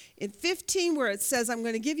saying, in 15, where it says, I'm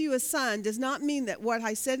going to give you a son, does not mean that what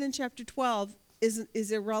I said in chapter 12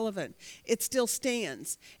 is irrelevant. It still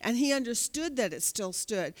stands. And he understood that it still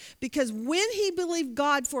stood. Because when he believed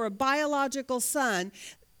God for a biological son,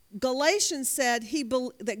 Galatians said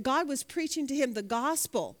that God was preaching to him the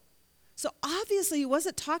gospel. So obviously he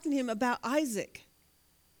wasn't talking to him about Isaac.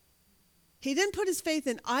 He didn't put his faith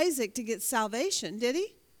in Isaac to get salvation, did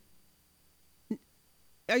he?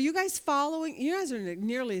 Are you guys following? You guys are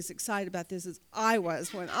nearly as excited about this as I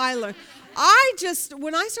was when I learned.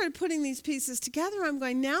 When I started putting these pieces together, I'm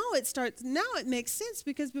going, now it makes sense,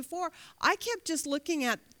 because before I kept just looking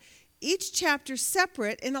at each chapter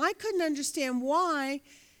separate, and I couldn't understand why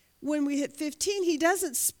when we hit 15, he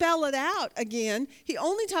doesn't spell it out again. He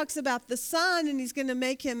only talks about the son, and he's going to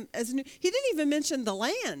make him as new. He didn't even mention the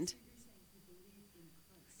land.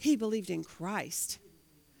 He believed in Christ.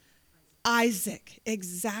 Isaac,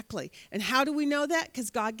 exactly. And how do we know that?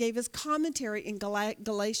 Because God gave us commentary in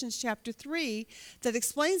Galatians chapter 3 that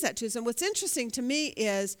explains that to us. And what's interesting to me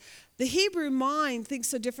is the Hebrew mind thinks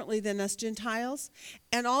so differently than us Gentiles.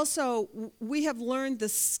 And also, we have learned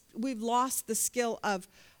we've lost the skill of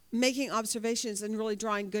making observations and really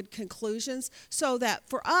drawing good conclusions. So that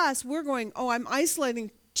for us, we're going, I'm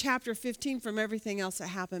isolating chapter 15 from everything else that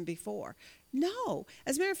happened before. No.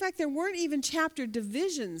 As a matter of fact, there weren't even chapter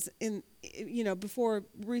divisions before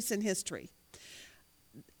recent history.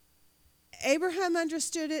 Abraham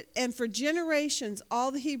understood it, and for generations,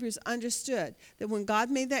 all the Hebrews understood that when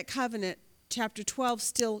God made that covenant, chapter 12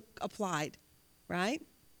 still applied, right?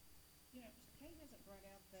 Kate hasn't brought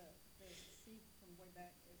out the seed from way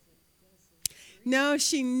back, is it Genesis 3? No,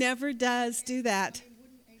 she never does do that.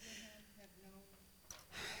 Wouldn't Abraham have known?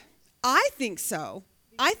 I think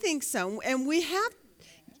so. And we have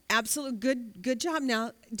absolute good job.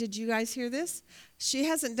 Now, did you guys hear this? She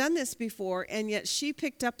hasn't done this before, and yet she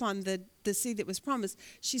picked up on the seed that was promised.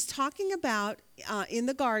 She's talking about in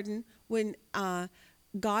the garden when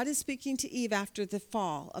God is speaking to Eve after the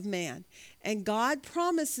fall of man. And God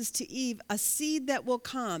promises to Eve a seed that will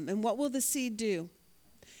come. And what will the seed do?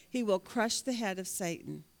 He will crush the head of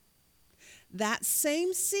Satan. That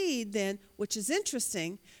same seed then, which is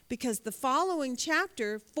interesting, because the following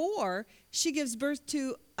chapter 4, she gives birth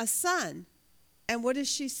to a son. And what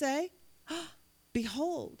does she say?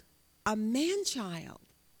 Behold, a man-child.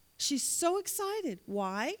 She's so excited.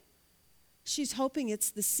 Why? She's hoping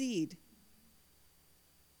it's the seed.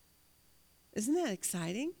 Isn't that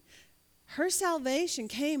exciting? Her salvation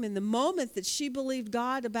came in the moment that she believed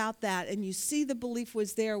God about that. And you see the belief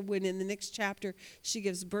was there when in the next chapter she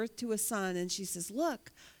gives birth to a son. And she says,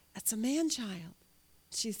 look, that's a man-child.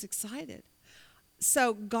 She's excited.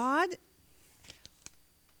 So God,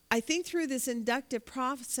 I think through this inductive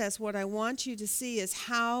process, what I want you to see is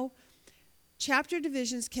how chapter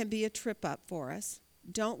divisions can be a trip up for us.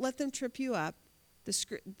 Don't let them trip you up.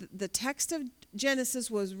 The text of Genesis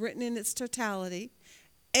was written in its totality.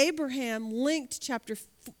 Abraham linked chapter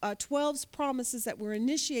 12's promises that were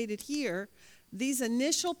initiated here. These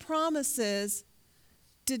initial promises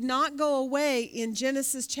did not go away in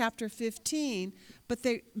Genesis chapter 15,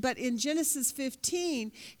 but in Genesis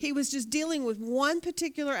 15, he was just dealing with one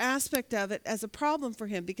particular aspect of it as a problem for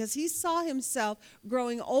him, because he saw himself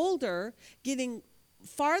growing older, getting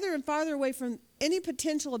farther and farther away from any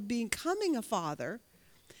potential of becoming a father,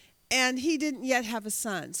 and he didn't yet have a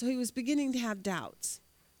son. So he was beginning to have doubts.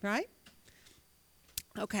 Right?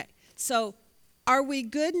 Okay. So are we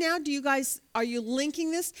good now? Are you linking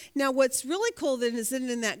this? Now what's really cool then is that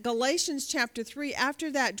in that Galatians chapter 3,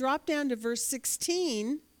 after that, drop down to verse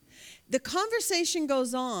 16, the conversation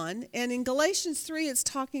goes on. And in Galatians 3, it's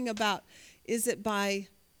talking about, is it by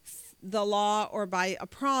the law or by a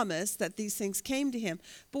promise that these things came to him?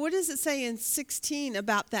 But what does it say in 16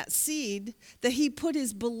 about that seed that he put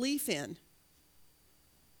his belief in?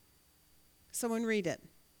 Someone read it.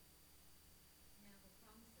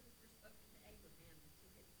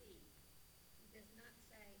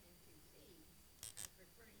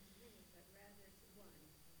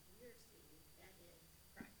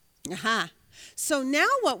 So now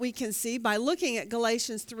what we can see by looking at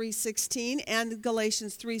Galatians 3:16 and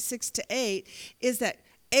Galatians 3:6-8 is that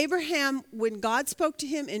Abraham, when God spoke to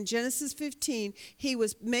him in Genesis 15, he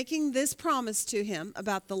was making this promise to him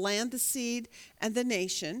about the land, the seed, and the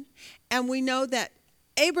nation. And we know that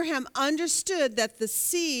Abraham understood that the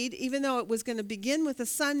seed, even though it was going to begin with a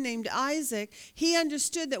son named Isaac, he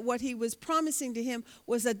understood that what he was promising to him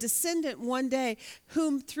was a descendant one day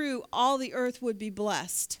whom through all the earth would be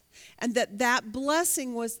blessed. And that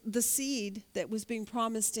blessing was the seed that was being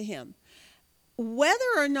promised to him. Whether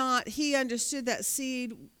or not he understood that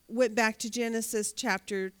seed went back to Genesis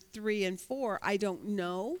chapter 3 and 4, I don't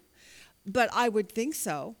know. But I would think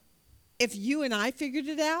so. if you and I figured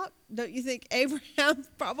it out, don't you think Abraham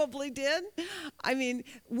probably did? I mean,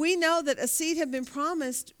 we know that a seed had been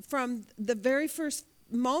promised from the very first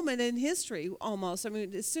moment in history almost. I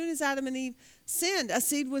mean, as soon as Adam and Eve sinned, a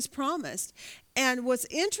seed was promised. And what's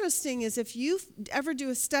interesting is if you ever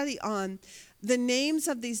do a study on the names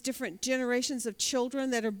of these different generations of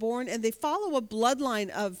children that are born, and they follow a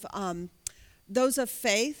bloodline of those of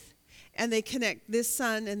faith, and they connect this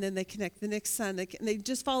son, and then they connect the next son. They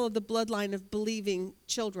just follow the bloodline of believing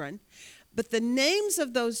children. But the names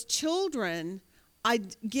of those children, I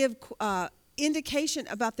give indication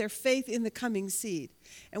about their faith in the coming seed.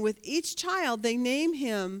 And with each child, they name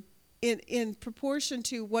him in proportion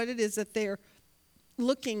to what it is that they're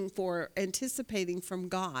looking for, anticipating from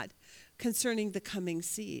God concerning the coming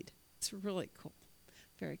seed. It's really cool.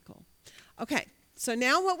 Very cool. Okay. So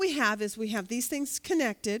now what we have is we have these things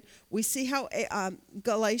connected. We see how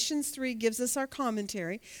Galatians 3 gives us our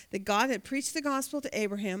commentary, that God had preached the gospel to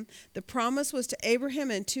Abraham. The promise was to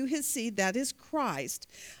Abraham and to his seed, that is Christ.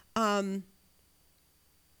 I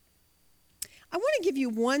want to give you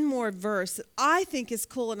one more verse that I think is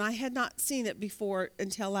cool, and I had not seen it before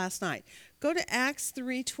until last night. Go to Acts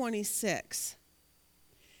 3:26.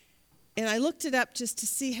 And I looked it up just to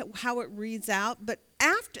see how it reads out. But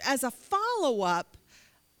as a follow-up,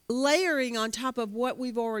 layering on top of what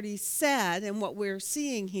we've already said and what we're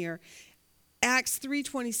seeing here, Acts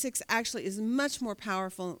 3:26 actually is much more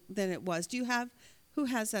powerful than it was. Who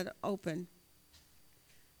has that open?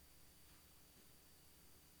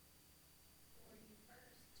 For you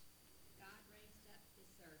first, God raised up his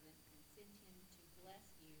servant and sent him to bless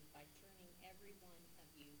you by turning every one of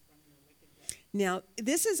you from your wicked ways. Now,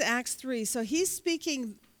 this is Acts 3. So he's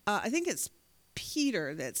speaking, I think it's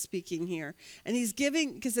Peter that's speaking here. And he's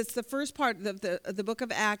giving, because it's the first part of the book of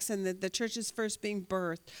Acts and the church is first being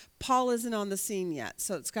birthed. Paul isn't on the scene yet,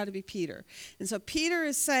 so it's got to be Peter. And so Peter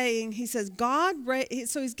is saying, he says,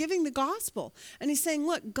 so he's giving the gospel. And he's saying,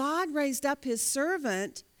 look, God raised up his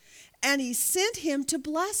servant and he sent him to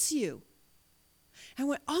bless you. And I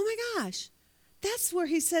went, oh my gosh. That's where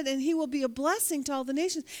he said, and he will be a blessing to all the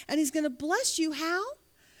nations. And he's going to bless you how?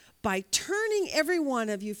 By turning every one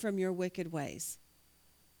of you from your wicked ways.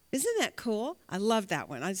 Isn't that cool? I love that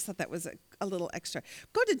one. I just thought that was a little extra.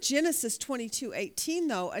 Go to Genesis 22:18,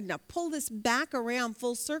 though, and now pull this back around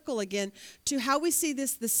full circle again to how we see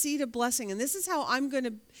this, the seed of blessing. And this is how I'm going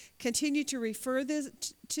to continue to refer to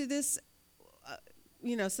this,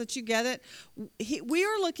 so that you get it. We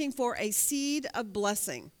are looking for a seed of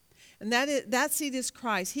blessing. And that seed is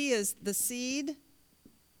Christ. He is the seed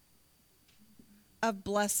of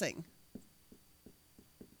blessing.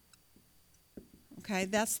 Okay,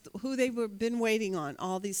 that's who they've been waiting on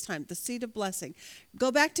all these times, the seed of blessing.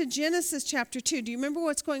 Go back to Genesis chapter 2. Do you remember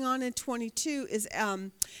what's going on in 22 is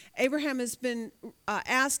Abraham has been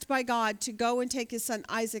asked by God to go and take his son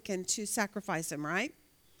Isaac and to sacrifice him, right?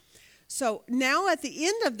 So now at the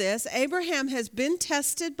end of this, Abraham has been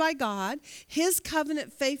tested by God. His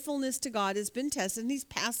covenant faithfulness to God has been tested, and he's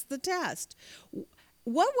passed the test.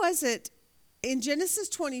 What was it in Genesis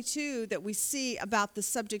 22 that we see about the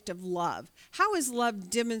subject of love? How is love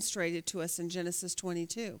demonstrated to us in Genesis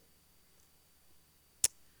 22?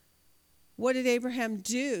 What did Abraham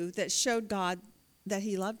do that showed God that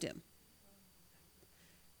he loved him?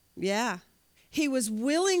 Yeah. He was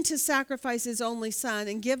willing to sacrifice his only son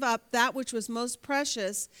and give up that which was most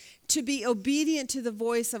precious to be obedient to the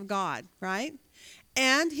voice of God, right?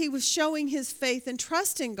 And he was showing his faith and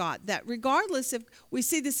trust in God, that regardless if we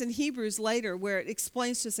see this in Hebrews later, where it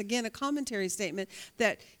explains to us again a commentary statement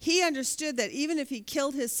that he understood that even if he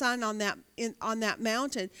killed his son on that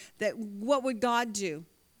mountain, that what would God do?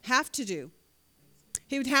 Have to do?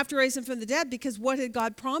 He would have to raise him from the dead, because what had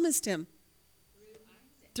God promised him?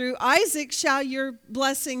 Through Isaac shall your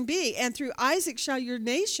blessing be, and through Isaac shall your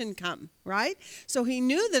nation come, right? So he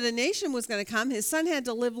knew that a nation was going to come. His son had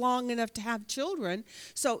to live long enough to have children.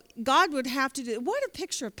 So God would have to do, what a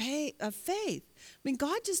picture of faith. I mean,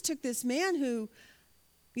 God just took this man who,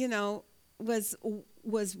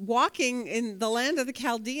 was walking in the land of the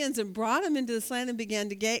Chaldeans and brought him into this land and began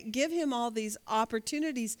to give him all these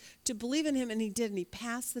opportunities to believe in him, and he did, and he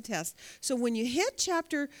passed the test. So when you hit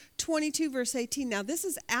chapter 22, verse 18, now this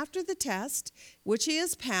is after the test, which he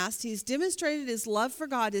has passed. He's demonstrated his love for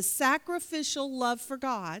God, his sacrificial love for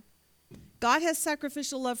God. God has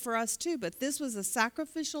sacrificial love for us too, but this was a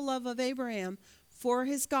sacrificial love of Abraham for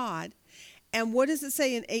his God. And what does it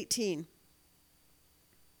say in 18?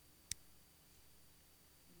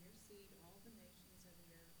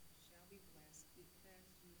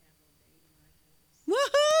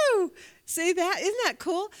 Woohoo! See that? Isn't that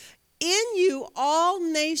cool? In you, all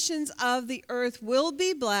nations of the earth will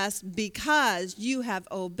be blessed because you have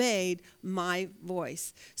obeyed my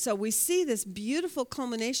voice. So we see this beautiful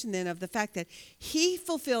culmination then of the fact that he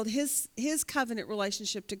fulfilled his covenant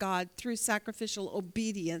relationship to God through sacrificial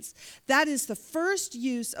obedience. That is the first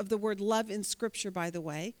use of the word love in Scripture, by the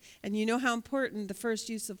way. And you know how important the first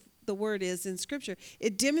use of the word is in Scripture.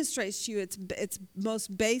 It demonstrates to you its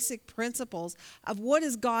most basic principles of what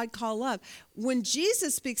does God call love. When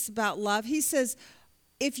Jesus speaks about love, he says,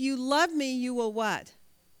 if you love me, you will what?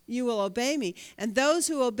 You will obey me. And those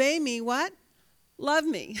who obey me, what? Love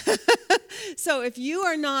me. So if you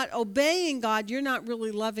are not obeying God, you're not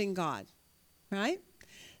really loving God, right?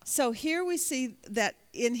 So here we see that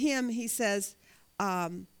in him, he says,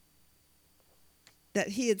 that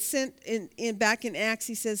he had sent back in Acts,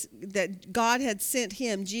 he says that God had sent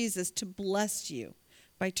him, Jesus, to bless you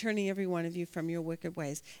by turning every one of you from your wicked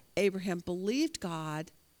ways. Abraham believed God.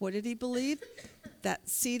 What did he believe? That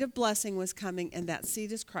seed of blessing was coming, and that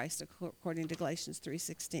seed is Christ, according to Galatians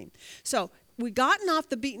 3:16. So we've gotten off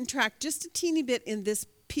the beaten track just a teeny bit in this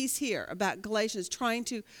piece here about Galatians, trying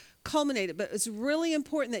to culminate it. But it's really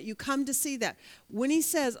important that you come to see that when he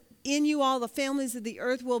says, in you all the families of the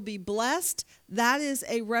earth will be blessed, that is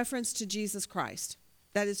a reference to Jesus Christ.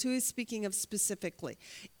 That is who he's speaking of specifically.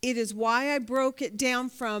 It is why I broke it down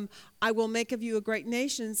from I will make of you a great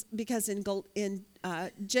nation, because in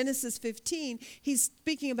Genesis 15, he's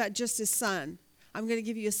speaking about just his son. I'm going to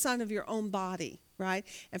give you a son of your own body, right?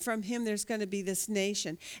 And from him there's going to be this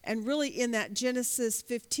nation. And really in that Genesis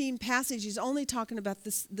 15 passage, he's only talking about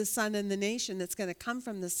the son and the nation that's going to come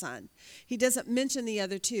from the son. He doesn't mention the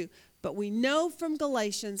other two. But we know from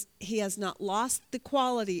Galatians he has not lost the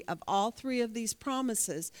quality of all three of these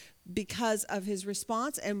promises because of his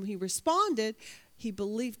response. And when he responded, he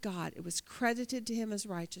believed God. It was credited to him as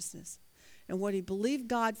righteousness. And what he believed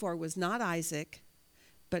God for was not Isaac,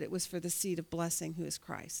 but it was for the seed of blessing, who is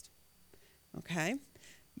Christ. Okay?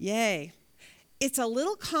 Yay. It's a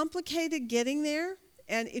little complicated getting there.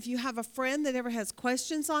 And if you have a friend that ever has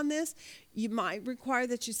questions on this, you might require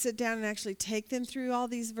that you sit down and actually take them through all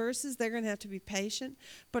these verses. They're going to have to be patient.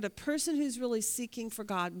 But a person who's really seeking for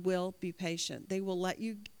God will be patient. They will let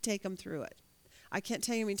you take them through it. I can't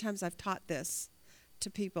tell you how many times I've taught this to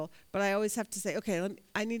people, but I always have to say, okay,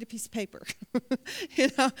 I need a piece of paper,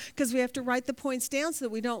 because we have to write the points down so that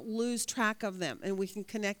we don't lose track of them and we can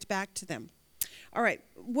connect back to them. All right,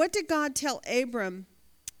 what did God tell Abram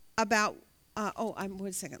about? Wait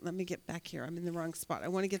a second. Let me get back here. I'm in the wrong spot. I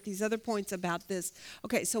want to get these other points about this.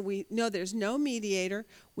 Okay, so we know there's no mediator.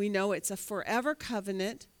 We know it's a forever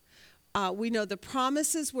covenant. We know the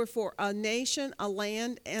promises were for a nation, a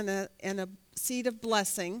land, and a seed of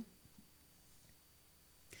blessing.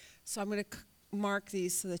 So I'm going to mark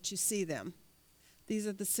these so that you see them. These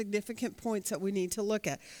are the significant points that we need to look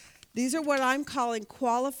at. These are what I'm calling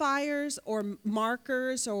qualifiers or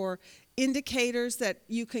markers or indicators that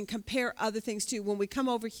you can compare other things to. When we come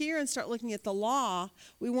over here and start looking at the law,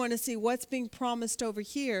 we want to see what's being promised over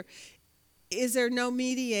here. Is there no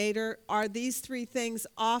mediator? Are these three things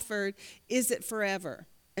offered? Is it forever?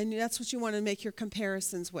 And that's what you want to make your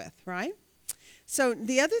comparisons with, right? So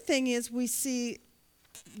the other thing is we see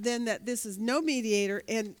then that this is no mediator,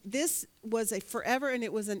 and this was a forever, and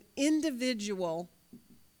it was an individual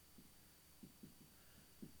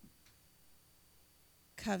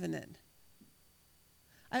covenant.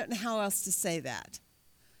 I don't know how else to say that.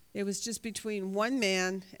 It was just between one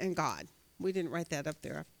man and God. We didn't write that up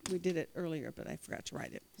there. We did it earlier, but I forgot to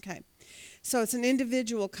write it. Okay. So it's an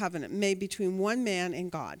individual covenant made between one man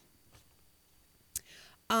and God.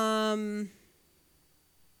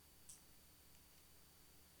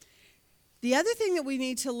 The other thing that we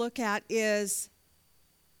need to look at is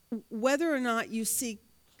whether or not you see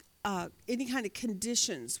any kind of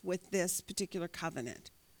conditions with this particular covenant.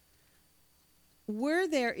 Were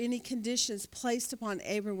there any conditions placed upon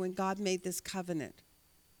Abram when God made this covenant?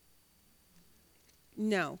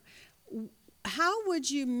 No. How would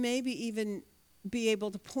you maybe even be able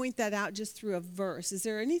to point that out just through a verse? Is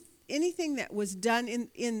there anything that was done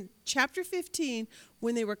in chapter 15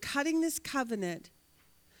 when they were cutting this covenant?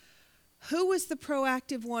 Who was the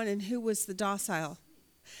proactive one and who was the docile?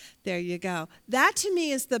 There you go. That to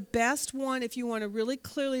me is the best one if you want to really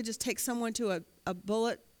clearly just take someone to a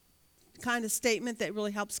bullet kind of statement that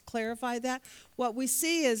really helps clarify that. What we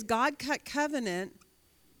see is God cut covenant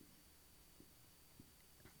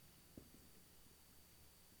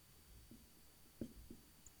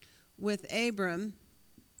with Abram,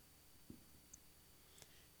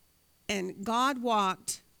 and God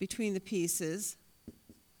walked between the pieces.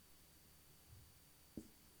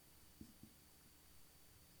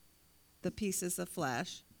 the pieces of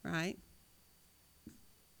flesh, right?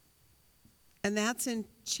 And that's in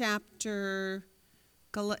it's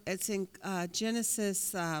in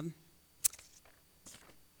Genesis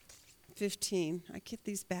 15. I get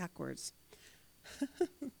these backwards.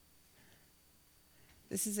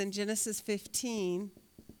 This is in Genesis 15.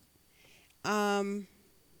 Let's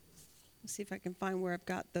see if I can find where I've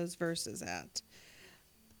got those verses at.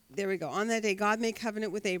 There we go. On that day, God made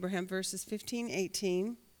covenant with Abraham, verses 15,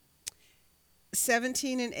 18.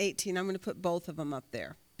 17 and 18, I'm going to put both of them up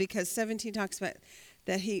there. Because 17 talks about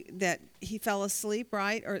that he fell asleep,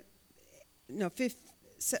 right? Or, no,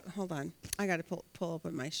 hold on. I got to pull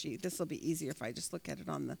open my sheet. This will be easier if I just look at it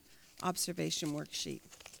on the observation worksheet.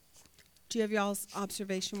 Do you have y'all's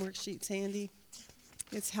observation worksheet, Sandy?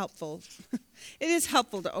 It's helpful. It is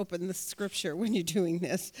helpful to open the scripture when you're doing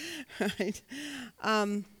this, right?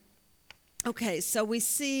 Okay, so we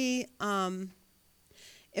see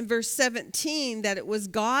in verse 17 that it was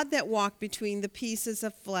God that walked between the pieces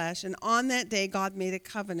of flesh, and on that day God made a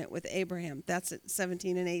covenant with Abraham. That's at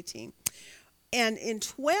 17 and 18. And in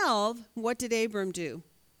 12, what did Abram do?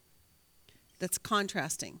 That's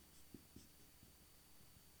contrasting.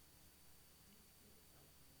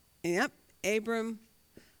 Yep, Abram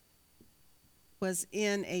was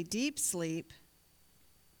in a deep sleep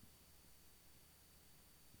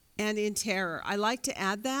and in terror. I like to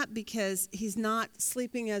add that because he's not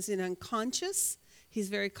sleeping as in unconscious. He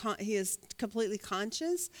is completely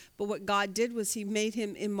conscious. But what God did was he made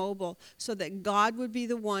him immobile so that God would be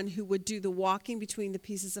the one who would do the walking between the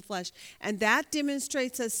pieces of flesh. And that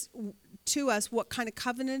demonstrates to us what kind of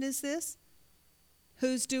covenant is this?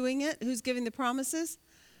 Who's doing it? Who's giving the promises?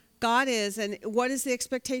 God is. And what is the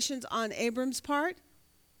expectations on Abram's part?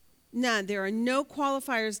 None. There are no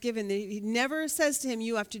qualifiers given. He never says to him,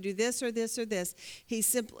 you have to do this or this or this.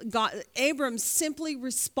 Abram simply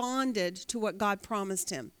responded to what God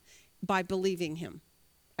promised him by believing him.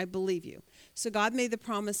 I believe you. So God made the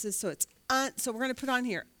promises, so so we're going to put on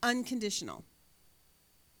here, unconditional.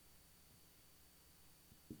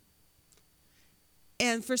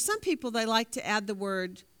 And for some people, they like to add the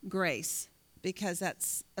word grace because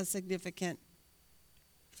that's a significant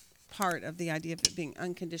part of the idea of it being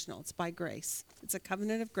unconditional. It's by grace. It's a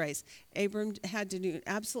covenant of grace. Abram had to do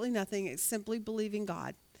absolutely nothing. It's simply believing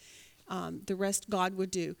God. The rest God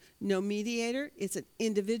would do. No mediator. It's an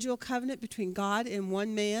individual covenant between God and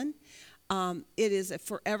one man. It is a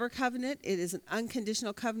forever covenant. It is an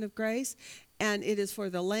unconditional covenant of grace. And it is for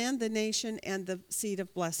the land, the nation, and the seed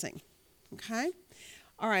of blessing. Okay?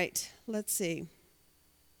 All right. Let's see.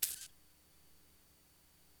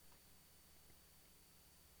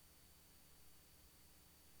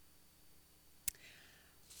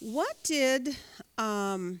 What did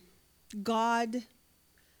God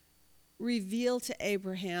reveal to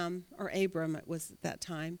Abraham, or Abram it was at that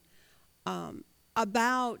time,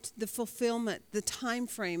 about the fulfillment, the time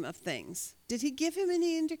frame of things? Did he give him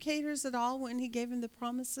any indicators at all when he gave him the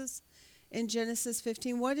promises in Genesis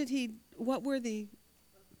 15? What were the...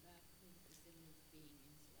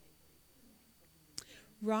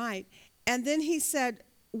 Right. And then he said,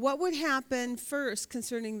 what would happen first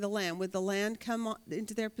concerning the land? Would the land come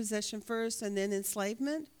into their possession first and then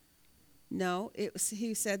enslavement? No.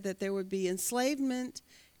 He said that there would be enslavement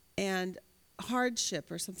and hardship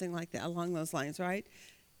or something like that along those lines, right?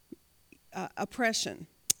 Oppression.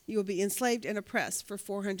 You will be enslaved and oppressed for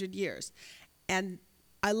 400 years. And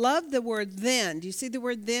I love the word then. Do you see the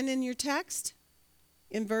word then in your text?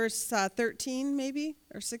 In verse 13 maybe,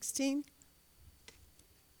 or 16?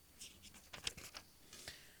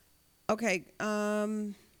 Okay,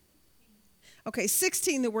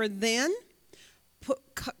 16, the word then,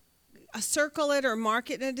 circle it or mark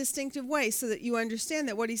it in a distinctive way so that you understand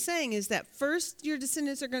that what he's saying is that first your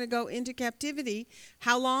descendants are going to go into captivity.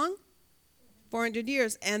 How long? 400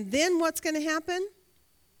 years. And then what's going to happen?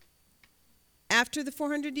 After the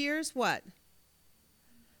 400 years, what?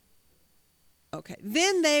 Okay,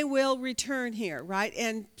 then they will return here, right,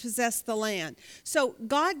 and possess the land. So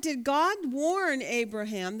did God warn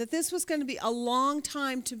Abraham that this was going to be a long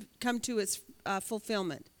time to come to its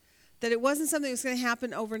fulfillment? That it wasn't something that was going to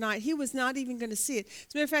happen overnight. He was not even going to see it.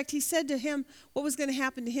 As a matter of fact, he said to him what was going to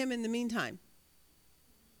happen to him in the meantime.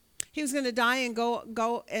 He was going to die and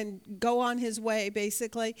go on his way,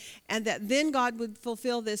 basically, and that then God would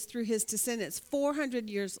fulfill this through his descendants 400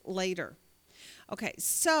 years later. Okay,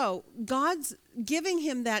 so God's giving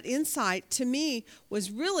him that insight, to me,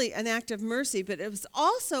 was really an act of mercy, but it was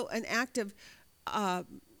also an act of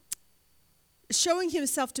showing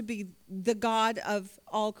himself to be the God of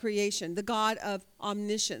all creation, the God of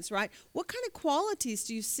omniscience, right? What kind of qualities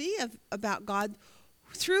do you see about God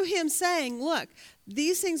through him saying, look,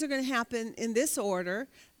 these things are going to happen in this order.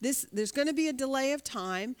 There's going to be a delay of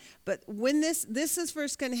time, but when this is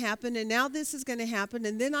first going to happen, and now this is going to happen,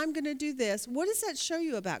 and then I'm going to do this. What does that show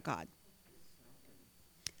you about God?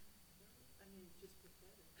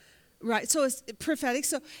 Right, so it's prophetic.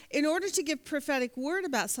 So in order to give prophetic word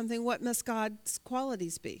about something, what must God's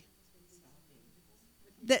qualities be?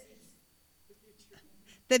 That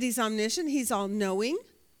he's omniscient, he's all-knowing,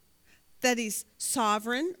 that he's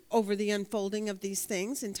sovereign over the unfolding of these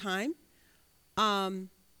things in time.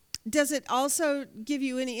 Does it also give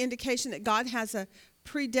you any indication that God has a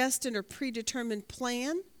predestined or predetermined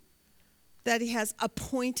plan? That he has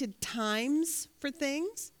appointed times for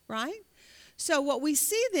things, right? So what we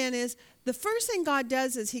see then is the first thing God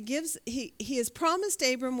does is he has promised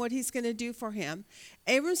Abram what he's going to do for him.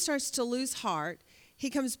 Abram starts to lose heart.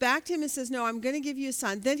 He comes back to him and says, no, I'm going to give you a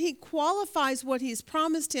son. Then he qualifies what he's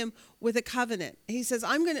promised him with a covenant. He says,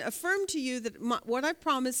 I'm going to affirm to you that what I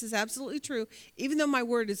promised is absolutely true, even though my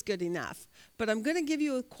word is good enough. But I'm going to give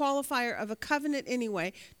you a qualifier of a covenant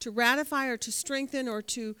anyway to ratify or to strengthen or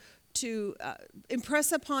to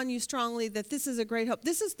impress upon you strongly that this is a great hope.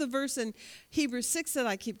 This is the verse in Hebrews 6 that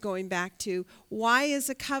I keep going back to. Why is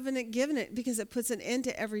a covenant given it? Because it puts an end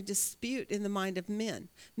to every dispute in the mind of men.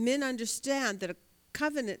 Men understand that a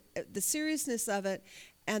covenant, the seriousness of it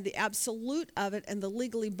and the absolute of it and the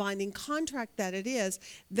legally binding contract that it is,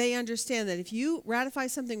 they understand that if you ratify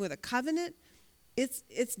something with a covenant,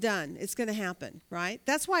 it's done. It's going to happen, right?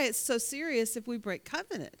 That's why it's so serious if we break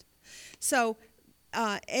covenant. So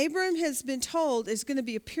Abram has been told it's going to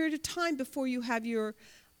be a period of time before you have your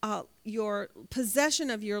possession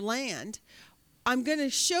of your land. I'm going to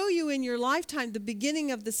show you in your lifetime the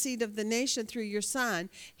beginning of the seed of the nation through your son.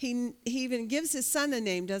 He even gives his son a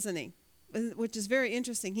name, doesn't he? Which is very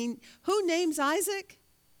interesting. Who names Isaac?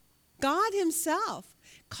 God himself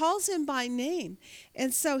calls him by name.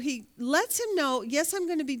 And so he lets him know, yes, I'm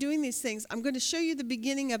going to be doing these things. I'm going to show you the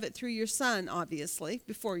beginning of it through your son, obviously,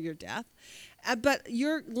 before your death. But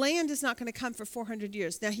your land is not going to come for 400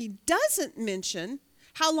 years. Now, he doesn't mention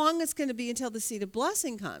how long it's going to be until the seed of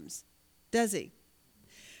blessing comes, does he?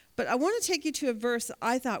 But I want to take you to a verse that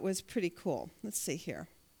I thought was pretty cool. Let's see here.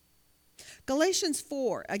 Galatians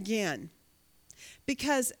 4, again.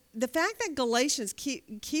 Because the fact that Galatians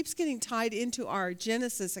keeps getting tied into our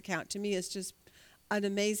Genesis account, to me, is just an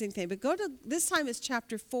amazing thing. But go to, this time it's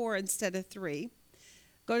chapter 4 instead of 3.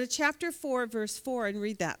 Go to chapter 4, verse 4, and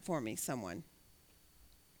read that for me, someone.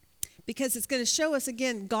 Because it's going to show us,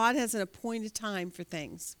 again, God has an appointed time for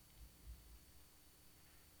things.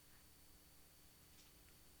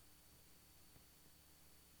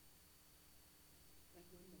 But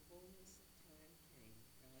when the fullness of time came,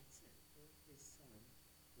 God sent forth his son,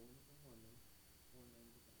 born of a woman, born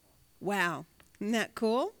under the law. Wow. Isn't that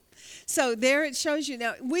cool? So there it shows you.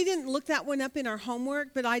 Now, we didn't look that one up in our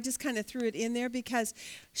homework, but I just kind of threw it in there because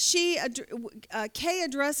Kay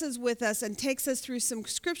addresses with us and takes us through some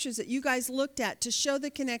scriptures that you guys looked at to show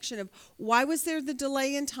the connection of why was there the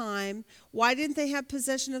delay in time, why didn't they have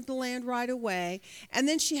possession of the land right away, and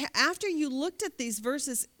then after you looked at these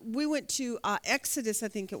verses, we went to Exodus, I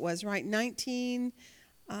think it was, right? 19,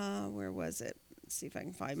 where was it? Let's see if I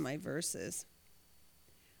can find my verses.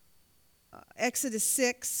 Exodus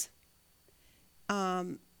 6,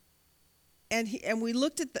 and we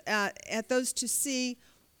looked at those to see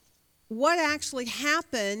what actually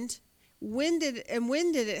happened, when did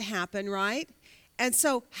it happen, right? And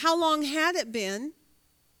so how long had it been,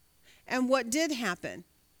 and what did happen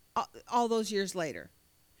all those years later?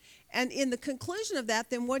 And in the conclusion of that,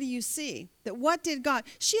 then what do you see? That what did God?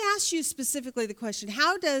 She asked you specifically the question: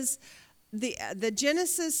 how does the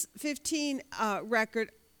Genesis 15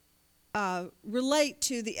 record relate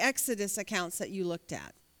to the Exodus accounts that you looked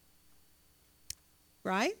at?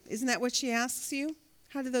 Right? Isn't that what she asks you?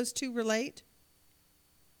 How do those two relate?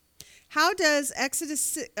 How does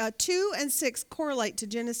Exodus 2 and 6 correlate to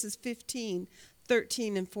Genesis 15,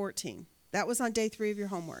 13, and 14? That was on day 3 of your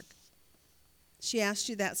homework. She asked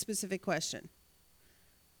you that specific question.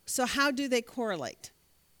 So how do they correlate?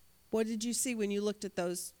 What did you see when you looked at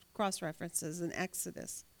those cross-references in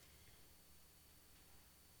Exodus?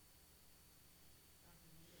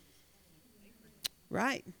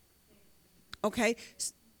 Right. Okay.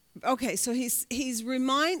 Okay, so what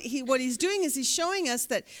he's doing is he's showing us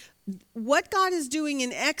that what God is doing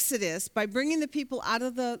in Exodus by bringing the people out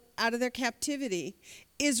of their captivity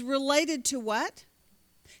is related to what?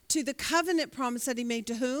 To the covenant promise that he made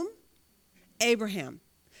to whom? Abraham.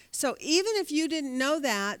 So even if you didn't know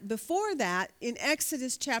that before that, in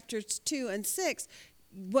Exodus chapters 2 and 6,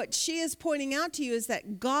 what she is pointing out to you is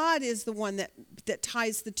that God is the one that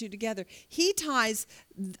ties the two together. He ties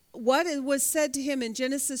what was said to him in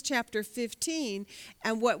Genesis chapter 15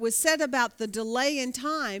 and what was said about the delay in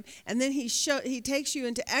time, and then he takes you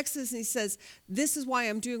into Exodus and he says, this is why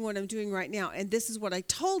I'm doing what I'm doing right now, and this is what I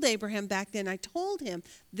told Abraham back then. I told him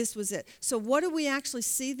this was it. So what do we actually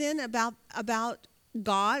see then about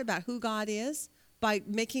God, about who God is, by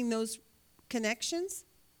making those connections?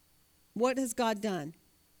 What has God done?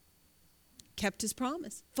 Kept his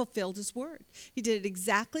promise, fulfilled his word. He did it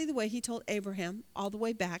exactly the way he told Abraham all the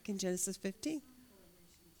way back in Genesis 15.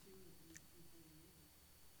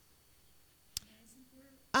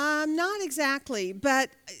 Not exactly, but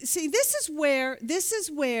see, this is where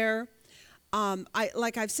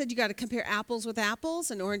I've said, you got to compare apples with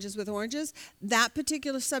apples and oranges with oranges. That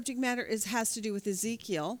particular subject matter has to do with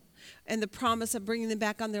Ezekiel and the promise of bringing them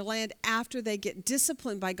back on their land after they get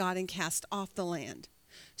disciplined by God and cast off the land.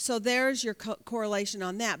 So there's your correlation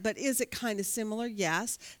on that. But is it kind of similar?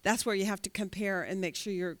 Yes. That's where you have to compare and make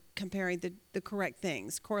sure you're comparing the correct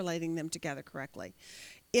things, correlating them together correctly.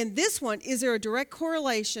 In this one, is there a direct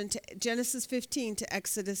correlation to Genesis 15 to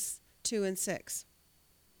Exodus 2 and 6?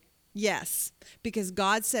 Yes, because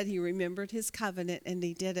God said he remembered his covenant and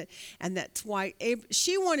he did it. And that's why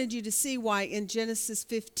she wanted you to see why in Genesis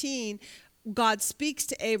 15, God speaks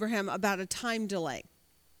to Abraham about a time delay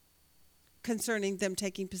concerning them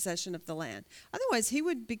taking possession of the land. Otherwise, he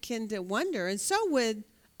would begin to wonder, and so would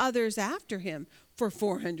others after him for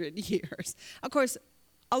 400 years. Of course,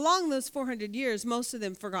 along those 400 years, most of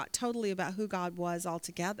them forgot totally about who God was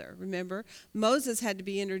altogether. Remember, Moses had to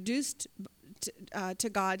be introduced to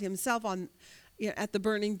God himself at the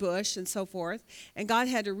burning bush and so forth, and God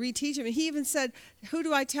had to reteach him. And he even said, "Who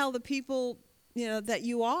do I tell the people, that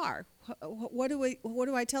you are? What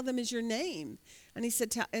do I tell them is your name?" And he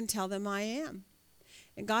said, "Tell them I am."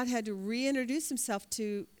 And God had to reintroduce himself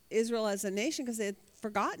to Israel as a nation because they had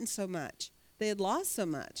forgotten so much. They had lost so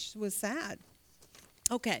much. It was sad.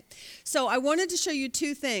 Okay, so I wanted to show you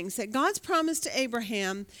two things. That God's promise to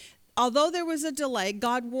Abraham, although there was a delay,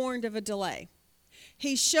 God warned of a delay.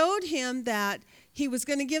 He showed him that he was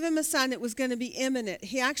going to give him a son. It was going to be imminent.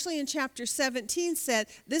 He actually in chapter 17 said,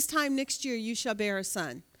 "This time next year you shall bear a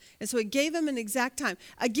son." And so he gave him an exact time.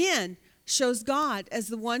 Again, shows God as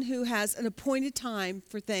the one who has an appointed time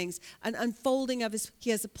for things, an unfolding of he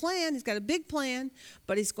has a plan, he's got a big plan,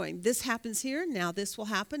 but he's going, this happens here, now this will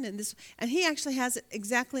happen, and he actually has it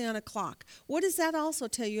exactly on a clock. What does that also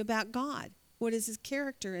tell you about God? What is his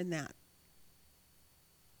character in that?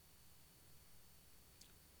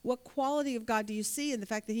 What quality of God do you see in the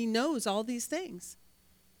fact that he knows all these things?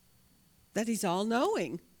 That he's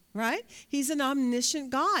all-knowing, right? He's an omniscient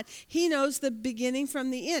God. He knows the beginning from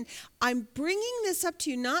the end. I'm bringing this up to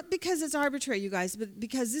you not because it's arbitrary, you guys, but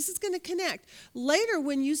because this is going to connect. Later,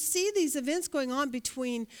 when you see these events going on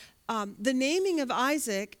between the naming of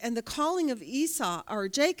Isaac and the calling of Esau, or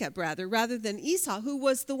Jacob rather than Esau, who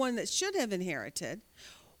was the one that should have inherited,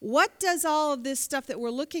 what does all of this stuff that we're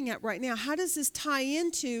looking at right now, how does this tie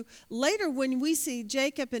into later when we see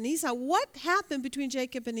Jacob and Esau? What happened between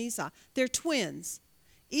Jacob and Esau? They're twins.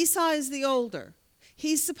 Esau is the older.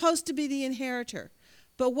 He's supposed to be the inheritor.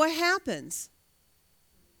 But what happens?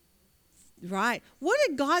 Right. What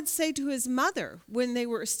did God say to his mother when they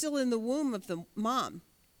were still in the womb of the mom?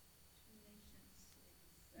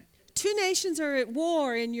 2 nations are at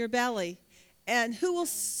war in your belly. And who will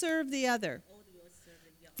serve the other?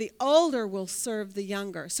 The older will serve the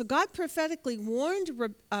younger. So God prophetically warned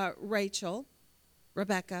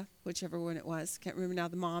Rebecca, whichever one it was, can't remember now,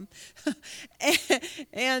 the mom,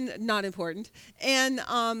 and not important. And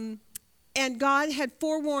God had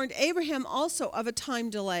forewarned Abraham also of a time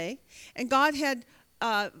delay. And God had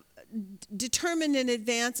determined in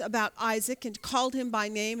advance about Isaac and called him by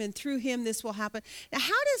name, and through him this will happen. Now,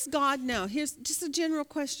 how does God know? Here's just a general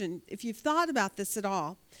question, if you've thought about this at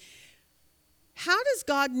all. How does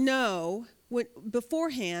God know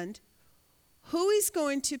beforehand who he's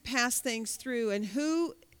going to pass things through and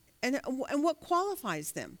what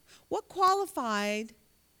qualifies them? What qualified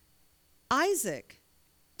Isaac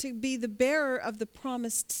to be the bearer of the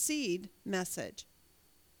promised seed message?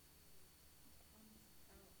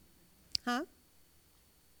 Huh?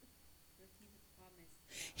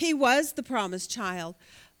 He was the promised child,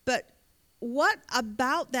 but what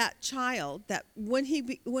about that child that when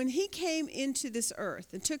he came into this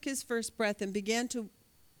earth and took his first breath and began to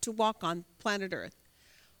walk on planet Earth,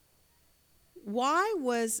 why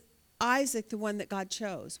was Isaac the one that God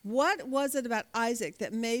chose? What was it about Isaac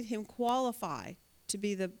that made him qualify to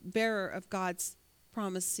be the bearer of God's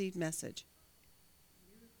promised seed message?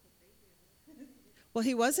 Well,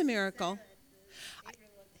 he was a miracle.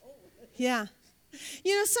 Yeah.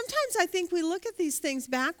 You know, sometimes I think we look at these things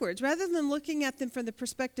backwards. Rather than looking at them from the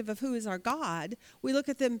perspective of who is our God, we look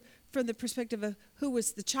at them from the perspective of who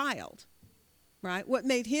was the child, right? What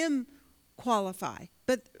made him qualify.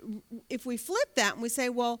 But if we flip that and we say,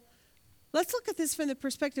 well, let's look at this from the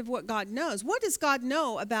perspective of what God knows. What does God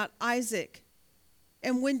know about Isaac?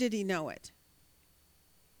 And when did he know it?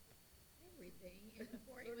 Everything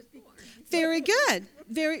before he was born. Very good.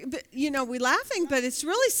 We're laughing, but this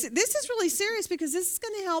is really serious, because this is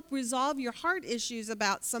going to help resolve your heart issues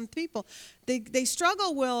about some people. They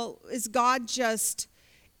struggle, well, is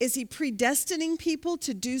he predestining people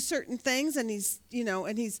to do certain things, and he's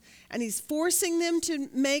forcing them to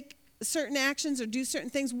make certain actions or do certain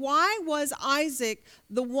things? Why was Isaac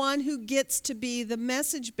the one who gets to be the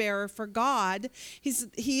message bearer for God?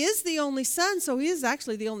 He is the only son, so he is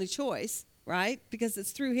actually the only choice, right? Because it's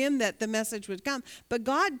through him that the message would come. But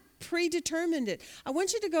God predetermined it. I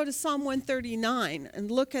want you to go to Psalm 139 and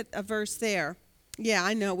look at a verse there. Yeah,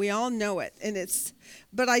 I know, we all know it,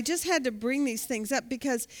 but I just had to bring these things up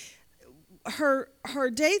because her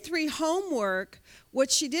day 3 homework,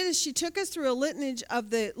 what she did is she took us through a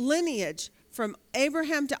lineage from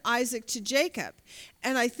Abraham to Isaac to Jacob.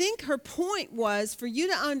 And I think her point was for you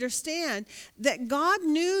to understand that God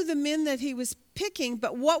knew the men that he was picking,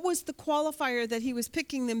 but what was the qualifier that he was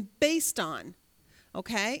picking them based on?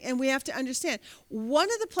 Okay? And we have to understand,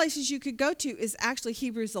 one of the places you could go to is actually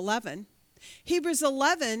Hebrews 11. Hebrews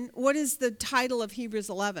 11, what is the title of Hebrews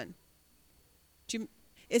 11?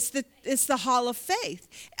 It's the Hall of Faith.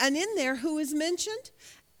 And in there, who is mentioned?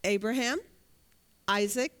 Abraham,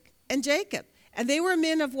 Isaac, and Jacob. And they were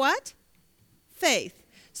men of what? Faith.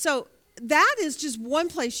 So that is just one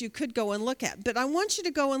place you could go and look at. But I want you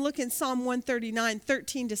to go and look in Psalm 139,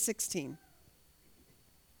 13 to 16.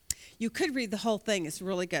 You could read the whole thing. It's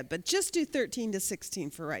really good. But just do 13 to 16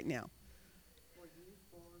 for right now. For you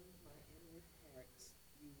formed my inward parts.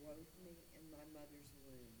 You wove me in my mother's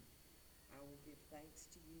womb. I will give thanks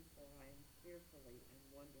to you, for I am fearfully and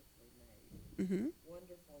wonderfully made. Mm-hmm.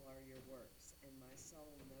 Wonderful are your works, and my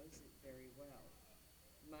soul knows it very well.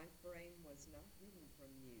 My frame was not hidden from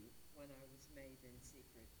you when I was made in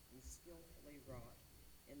secret and skillfully wrought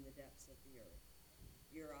in the depths of the earth.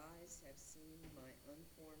 Your eyes have seen my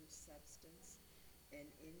unformed substance, and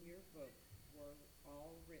in your book were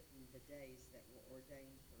all written the days that were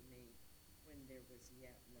ordained for me, when there was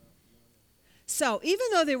yet not one of them. So even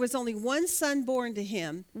though there was only one son born to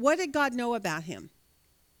him, what did God know about him?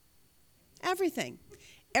 Everything.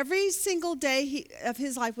 Every single day of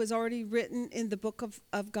his life was already written in the book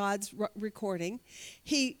of God's recording.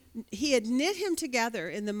 He had knit him together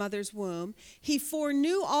in the mother's womb. He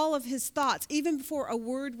foreknew all of his thoughts, even before a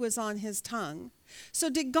word was on his tongue. So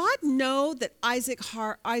did God know that Isaac's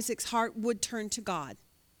heart would turn to God?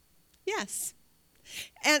 Yes.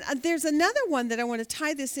 And there's another one that I want to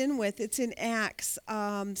tie this in with. It's in Acts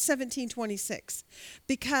 17:26.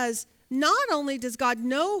 Because not only does God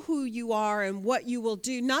know who you are and what you will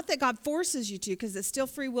do, not that God forces you to, because it's still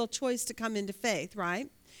free will choice to come into faith, right?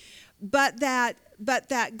 But that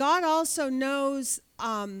God also knows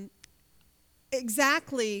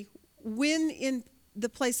exactly when in the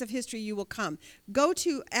place of history you will come. Go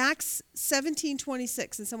to Acts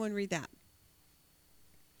 17:26, and someone read that.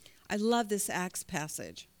 I love this Acts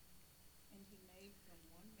passage. And he made from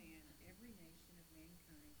one man every nation of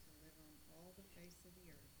mankind to live on all the face of the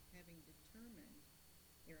earth, having determined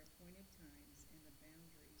their appointed times and the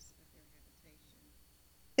boundaries of their habitation.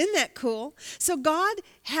 Isn't that cool? So God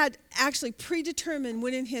had actually predetermined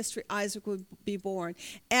when in history Isaac would be born.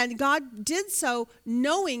 And God did so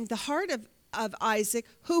knowing the heart of Isaac,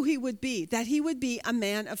 who he would be, that he would be a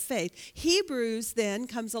man of faith. Hebrews then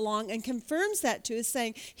comes along and confirms that to us,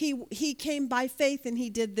 saying he came by faith and he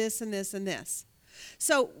did this and this and this.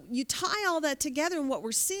 So you tie all that together, and what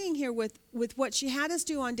we're seeing here with what she had us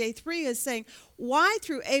do on day 3 is saying, why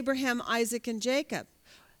through Abraham, Isaac, and Jacob?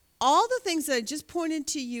 All the things that I just pointed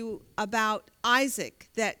to you about Isaac,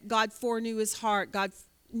 that God foreknew his heart, God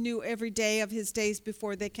knew every day of his days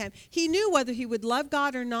before they came. He knew whether he would love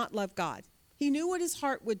God or not love God. He knew what his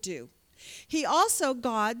heart would do. He also,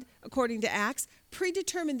 God, according to Acts,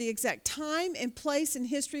 predetermined the exact time and place in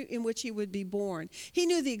history in which he would be born. He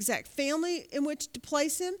knew the exact family in which to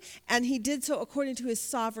place him, and he did so according to his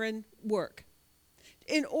sovereign work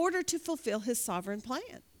in order to fulfill his sovereign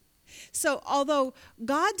plan. So although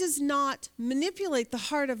God does not manipulate the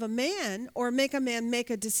heart of a man or make a man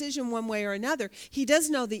make a decision one way or another, he does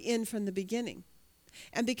know the end from the beginning.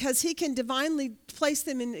 And because he can divinely place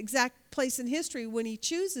them in exact place in history when he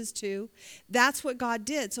chooses to, that's what God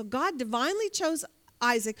did. So God divinely chose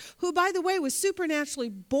Isaac, who, by the way, was supernaturally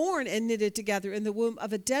born and knitted together in the womb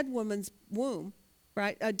of a dead woman's womb,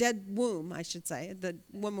 right? A dead womb, I should say. The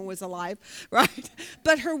woman was alive, right?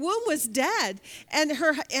 But her womb was dead. And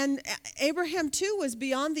Abraham, too, was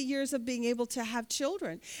beyond the years of being able to have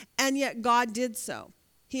children. And yet God did so.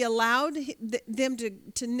 He allowed them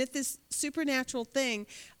to knit this supernatural thing,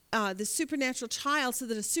 the supernatural child, so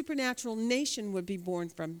that a supernatural nation would be born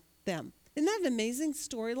from them. Isn't that an amazing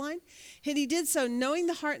storyline? And he did so knowing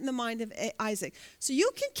the heart and the mind of Isaac. So you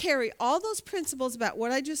can carry all those principles about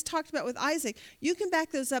what I just talked about with Isaac. You can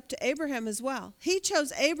back those up to Abraham as well. He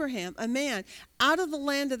chose Abraham, a man, out of the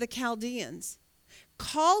land of the Chaldeans,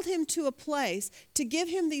 called him to a place to give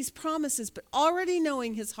him these promises, but already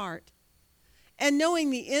knowing his heart and knowing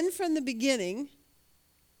the end from the beginning.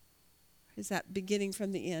 Is that beginning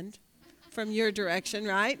from the end? From your direction,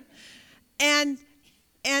 right? And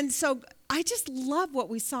so I just love what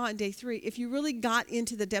we saw in day 3. If you really got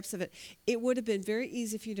into the depths of it, it would have been very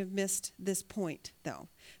easy if you'd have missed this point, though,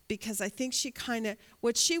 because I think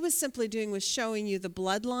what she was simply doing was showing you the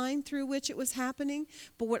bloodline through which it was happening.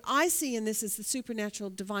 But what I see in this is the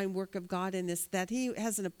supernatural divine work of God in this, that he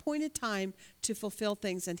has an appointed time to fulfill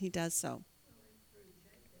things, and he does so.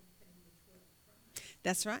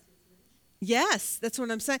 That's right. Yes, that's what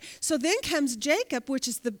I'm saying. So then comes Jacob, which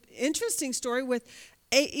is the interesting story with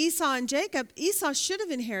Esau and Jacob. Esau should have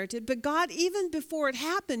inherited, but God, even before it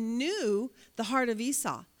happened, knew the heart of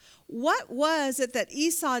Esau. What was it that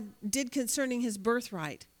Esau did concerning his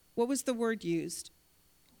birthright? What was the word used?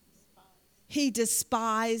 He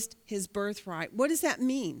despised his birthright. What does that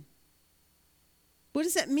mean? What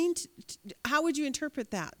does that mean? How would you interpret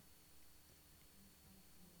that?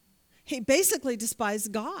 He basically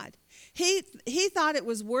despised God. He thought it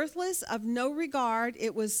was worthless, of no regard.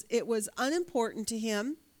 It was unimportant to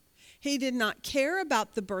him. He did not care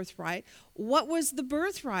about the birthright. What was the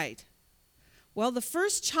birthright? Well, the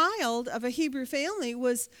first child of a Hebrew family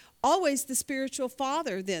was always the spiritual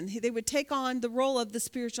father then. They would take on the role of the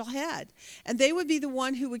spiritual head. And they would be the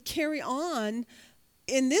one who would carry on,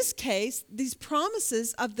 in this case, these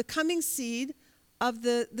promises of the coming seed, of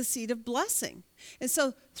the seed of blessing. And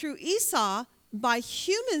so through Esau, by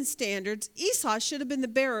human standards, Esau should have been the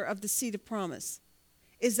bearer of the seed of promise.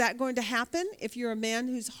 Is that going to happen if you're a man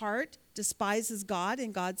whose heart despises God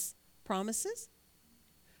and God's promises?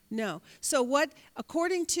 No. So what,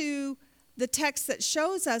 according to the text that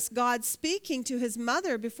shows us God speaking to his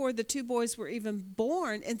mother before the two boys were even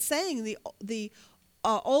born and saying the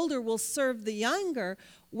older will serve the younger,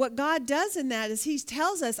 what God does in that is he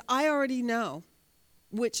tells us, I already know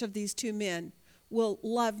which of these two men will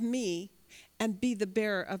love me and be the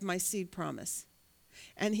bearer of my seed promise.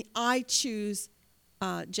 And I choose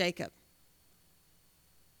Jacob,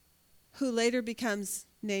 who later becomes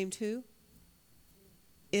named who?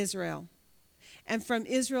 Israel. And from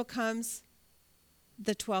Israel comes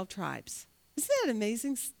the 12 tribes. Isn't that an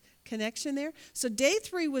amazing connection there? So day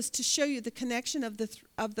 3 was to show you the connection of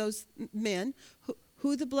those men,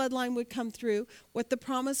 who the bloodline would come through, what the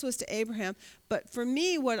promise was to Abraham. But for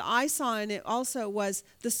me, what I saw in it also was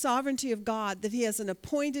the sovereignty of God, that he has an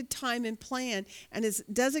appointed time and plan and is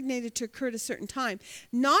designated to occur at a certain time.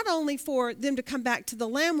 Not only for them to come back to the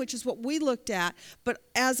land, which is what we looked at, but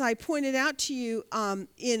as I pointed out to you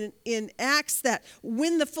in Acts, that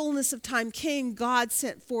when the fullness of time came, God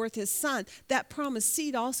sent forth his son. That promised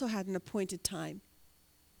seed also had an appointed time.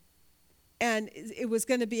 And it was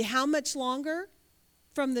going to be how much longer?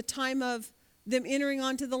 From the time of them entering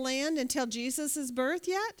onto the land until Jesus' birth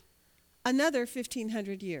yet? Another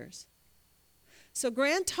 1,500 years. So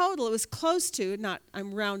grand total, it was close to,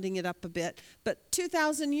 I'm rounding it up a bit, but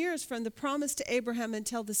 2,000 years from the promise to Abraham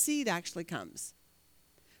until the seed actually comes.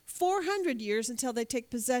 400 years until they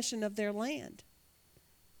take possession of their land.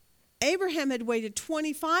 Abraham had waited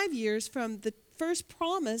 25 years from the first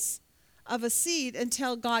promise of a seed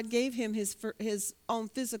until God gave him his own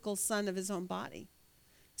physical son of his own body.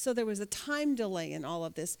 So there was a time delay in all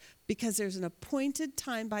of this because there's an appointed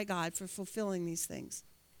time by God for fulfilling these things.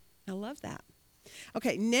 I love that.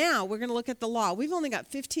 Okay, now we're going to look at the law. We've only got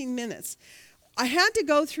 15 minutes. I had to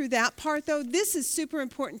go through that part, though. This is super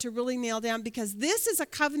important to really nail down because this is a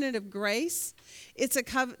covenant of grace. It's a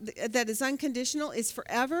covenant that is unconditional, is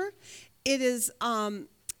forever. It is an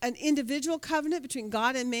individual covenant between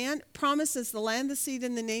God and man, promises the land, the seed,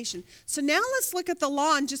 and the nation. So now let's look at the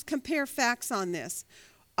law and just compare facts on this.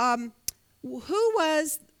 Who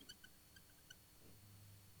was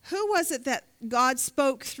it that God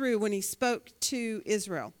spoke through when he spoke to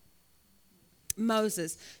Israel?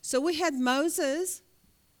 Moses. So we had Moses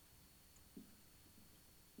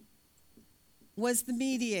was the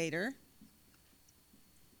mediator.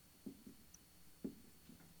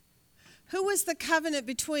 Who was the covenant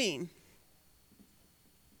between?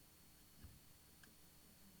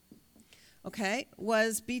 Okay,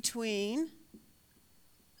 was between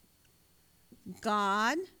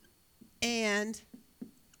God and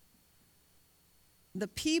the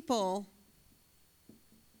people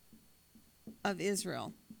of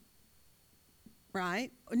Israel.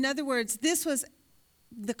 Right? In other words, this was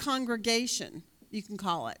the congregation, you can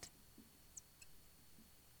call it.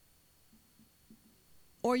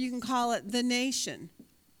 Or you can call it the nation,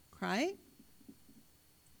 right?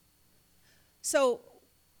 So,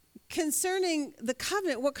 concerning the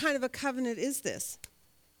covenant, what kind of a covenant is this?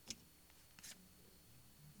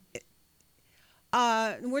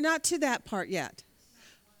 We're not to that part yet.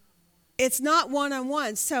 It's not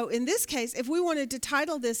one-on-one. So in this case, if we wanted to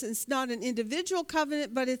title this, it's not an individual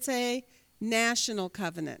covenant, but it's a national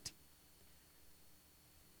covenant.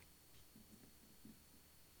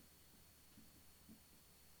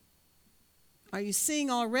 Are you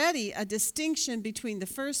seeing already a distinction between the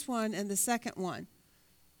first one and the second one?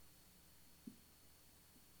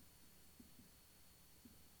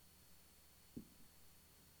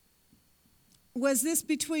 Was this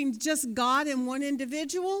between just God and one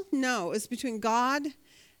individual? No, it's between God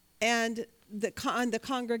and the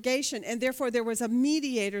congregation, and therefore there was a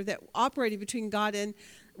mediator that operated between God and.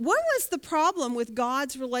 What was the problem with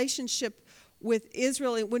God's relationship with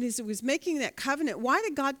Israel when he was making that covenant? Why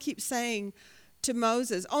did God keep saying to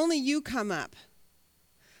Moses, "Only you come up"?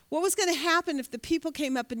 What was going to happen if the people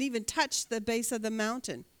came up and even touched the base of the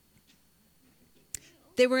mountain?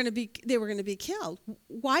 They were going to be killed.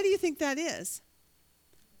 Why do you think that is?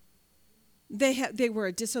 They were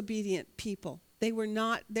a disobedient people. They were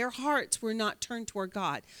not. Their hearts were not turned toward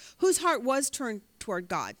God. Whose heart was turned toward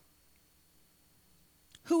God?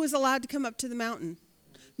 Who was allowed to come up to the mountain?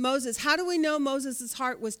 Moses. How do we know Moses'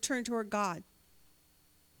 heart was turned toward God?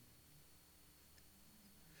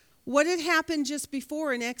 What had happened just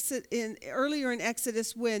before earlier in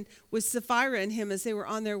Exodus when with Sapphira and him as they were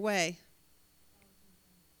on their way?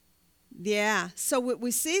 Yeah. So what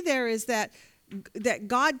we see there is that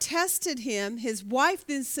God tested him. His wife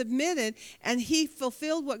then submitted, and he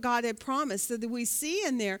fulfilled what God had promised. So that we see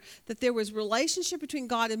in there that there was relationship between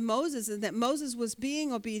God and Moses, and that Moses was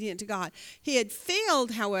being obedient to God. He had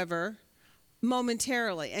failed, however,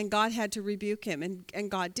 momentarily, and God had to rebuke him,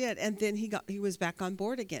 and God did, and then he was back on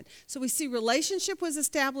board again. So we see relationship was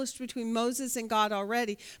established between Moses and God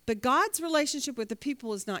already, but God's relationship with the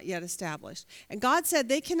people is not yet established. And God said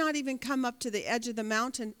they cannot even come up to the edge of the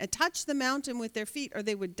mountain and touch the mountain with their feet, or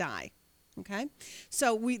they would die. Okay?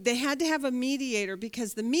 So they had to have a mediator,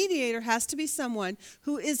 because the mediator has to be someone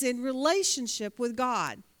who is in relationship with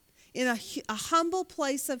God, in a humble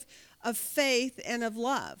place of faith and of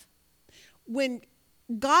love. When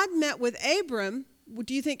God met with Abram,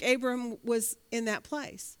 do you think Abram was in that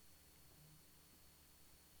place?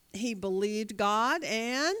 He believed God,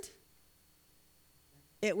 and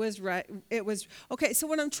it was right. Okay, so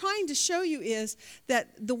what I'm trying to show you is that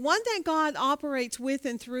the one that God operates with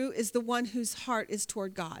and through is the one whose heart is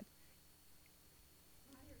toward God.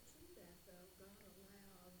 Prior to that, though, God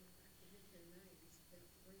allowed the 3 men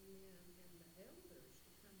and the elders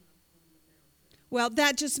to come up on the mountain. Well,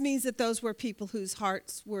 that just means that those were people whose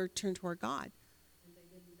hearts were turned toward God. And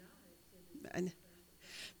they didn't die.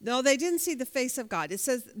 No, they didn't see the face of God. It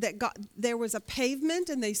says that there was a pavement,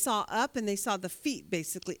 and they saw up, and they saw the feet,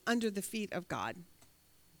 basically, under the feet of God.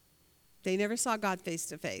 They never saw God face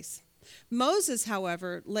to face. Moses,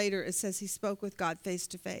 however, later it says he spoke with God face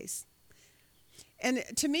to face. And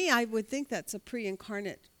to me, I would think that's a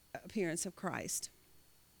pre-incarnate appearance of Christ.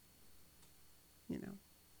 You know.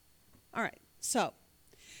 All right, so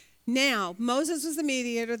now Moses was the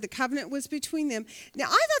mediator. The covenant was between them. Now, I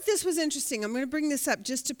thought this was interesting. I'm going to bring this up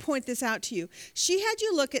just to point this out to you. She had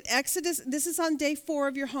you look at Exodus. This is on day 4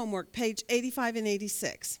 of your homework, page 85 and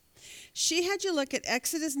 86. She had you look at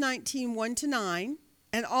Exodus 19, 1-9,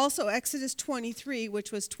 and also Exodus 23,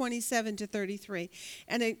 which was 27 to 33.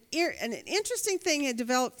 And an interesting thing had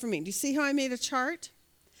developed for me. Do you see how I made a chart?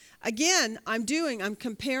 Again, I'm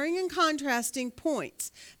comparing and contrasting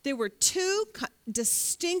points. There were 2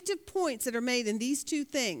 distinctive points that are made in these 2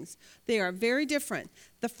 things. They are very different.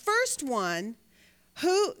 The first one,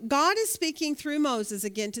 God is speaking through Moses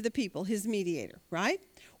again to the people, his mediator, right?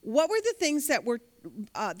 What were the things that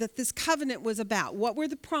this covenant was about? What were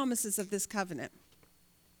the promises of this covenant?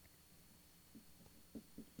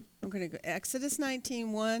 I'm going to go Exodus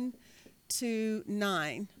 19,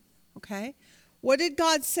 1-9, okay? What did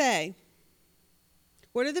God say?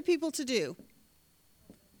 What are the people to do?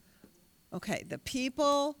 Okay, the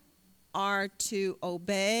people are to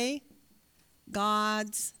obey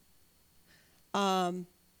God's I'm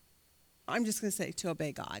just going to say to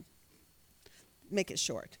obey God. Make it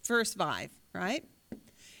short. Verse 5, right?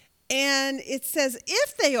 And it says,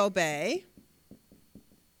 if they obey,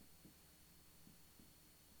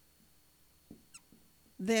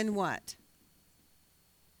 then what?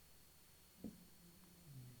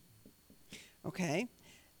 Okay.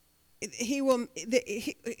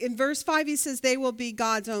 In verse 5, he says they will be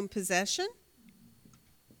God's own possession.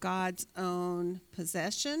 God's own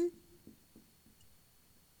possession.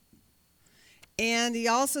 And he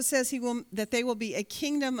also says that they will be a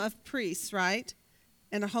kingdom of priests, right?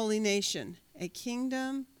 And a holy nation. A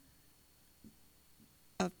kingdom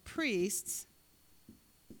of priests,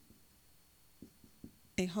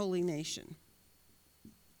 a holy nation.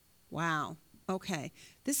 Wow. Okay.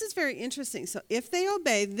 This is very interesting. So if they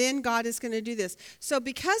obey, then God is going to do this. So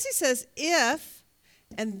because he says if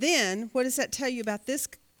and then, what does that tell you about this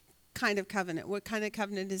kind of covenant? What kind of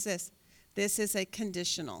covenant is this? This is a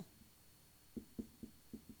conditional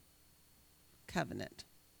covenant.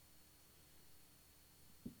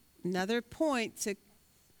 Another point to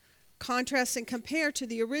contrast and compare to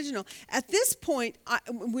the original. At this point,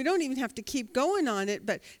 we don't even have to keep going on it,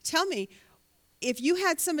 but tell me, if you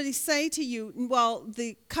had somebody say to you, well,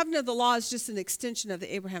 the covenant of the law is just an extension of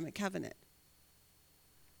the Abrahamic covenant,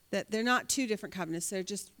 that they're not two different covenants, they're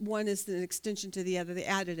just, one is an extension to the other, they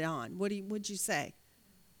added it on. Would you say?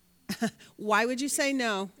 Why would you say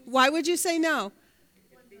no? Why would you say no?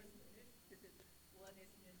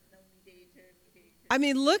 I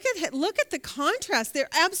mean, look at the contrast. They're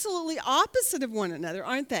absolutely opposite of one another,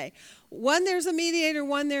 aren't they? One, there's a mediator,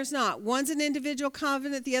 one, there's not. One's an individual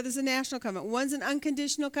covenant, the other's a national covenant. One's an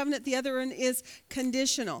unconditional covenant, the other one is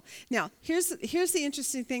conditional. Now, here's the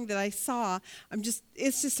interesting thing that I saw.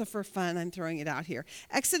 It's just for fun, I'm throwing it out here.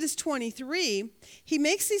 Exodus 23, he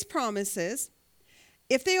makes these promises.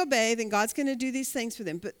 If they obey, then God's going to do these things for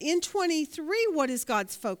them. But in 23, what is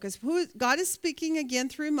God's focus? God is speaking again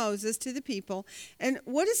through Moses to the people. And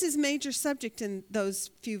what is his major subject in those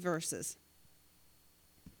few verses?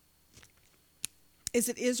 Is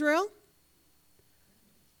it Israel?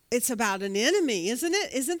 It's about an enemy, isn't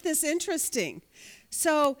it? Isn't this interesting?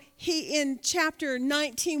 So in chapter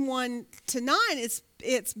 19, 1 to 9,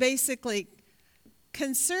 it's basically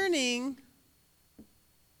concerning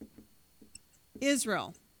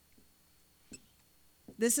Israel.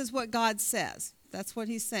 This is what God says. That's what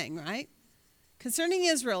he's saying, right? Concerning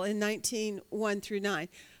Israel in 19, 1 through 9.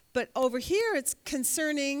 But over here it's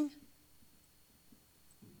concerning,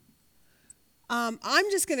 I'm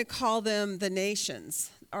just going to call them the nations,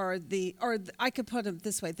 or I could put them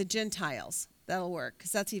this way, the Gentiles. That'll work,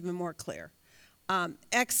 because that's even more clear.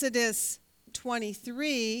 Exodus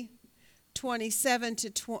 23, 27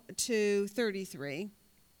 to 33,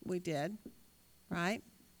 we did. Right?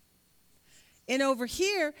 And over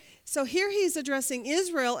here, so here he's addressing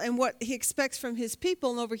Israel and what he expects from his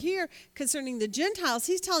people. And over here, concerning the Gentiles,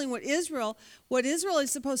 he's telling what Israel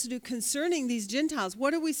is supposed to do concerning these Gentiles.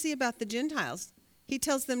 What do we see about the Gentiles? He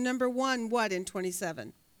tells them, number one, what in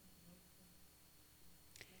 27?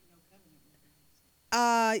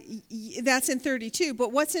 That's in 32.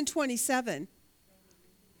 But what's in 27?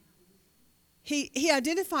 He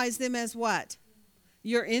identifies them as what?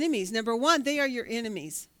 Your enemies. Number one, they are your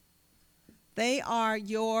enemies. They are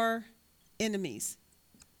your enemies.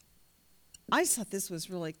 I just thought this was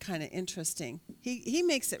really kind of interesting. He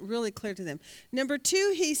makes it really clear to them. Number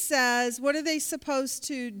two, he says, what are they supposed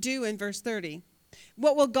to do in verse 30?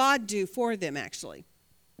 What will God do for them, actually?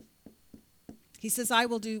 He says, I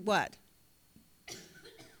will do what?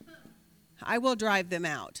 I will drive them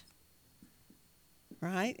out.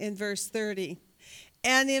 Right? In verse 30.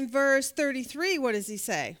 And in verse 33, what does he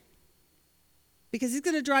say? Because he's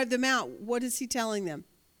going to drive them out. What is he telling them?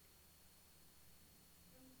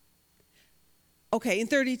 Okay, in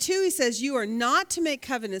 32, he says, you are not to make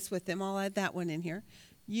covenants with them. I'll add that one in here.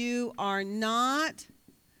 You are not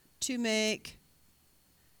to make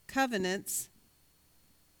covenants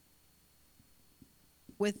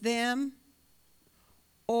with them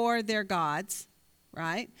or their gods.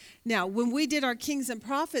 Right? Now, when we did our Kings and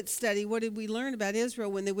Prophets study, what did we learn about Israel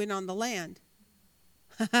when they went on the land?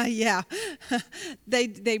 Yeah.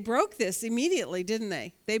 They broke this immediately, didn't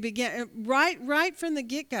they? They began right from the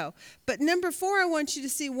get-go. But number 4, I want you to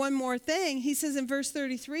see one more thing. He says in verse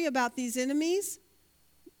 33 about these enemies,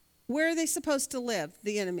 where are they supposed to live,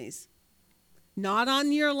 the enemies? Not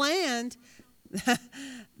on your land.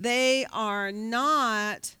 They are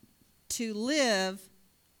not to live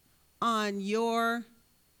on your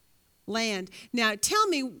land. Now, tell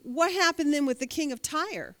me, what happened then with the king of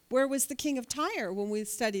Tyre? Where was the king of Tyre when we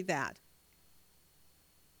studied that?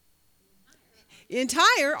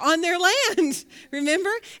 entire on their land.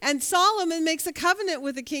 Remember? And Solomon makes a covenant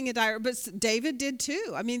with the king of Tyre, but David did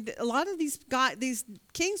too. I mean, a lot of these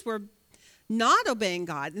kings were not obeying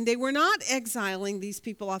God, and they were not exiling these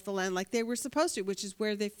people off the land like they were supposed to, which is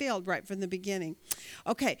where they failed right from the beginning.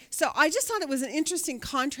 Okay, so I just thought it was an interesting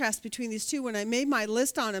contrast between these two. When I made my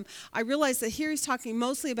list on them, I realized that here he's talking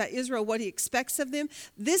mostly about Israel, what he expects of them.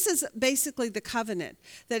 This is basically the covenant,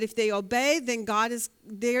 that if they obey, then God is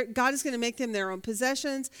going to make them their own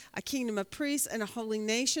possessions, a kingdom of priests, and a holy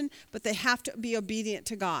nation, but they have to be obedient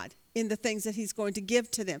to God in the things that he's going to give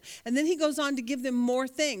to them. And then he goes on to give them more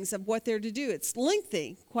things of what they're to do. It's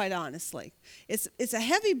lengthy, quite honestly. It's a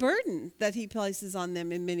heavy burden that he places on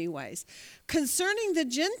them in many ways. Concerning the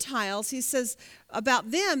Gentiles, he says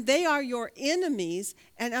about them, they are your enemies,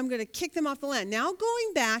 and I'm going to kick them off the land. Now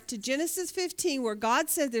going back to Genesis 15, where God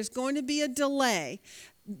said there's going to be a delay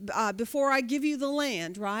before I give you the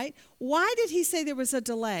land, right? Why did he say there was a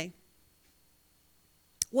delay?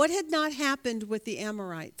 What had not happened with the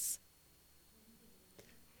Amorites?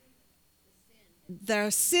 The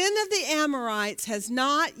sin of the Amorites has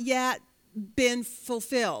not yet been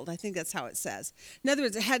fulfilled. I think that's how it says. In other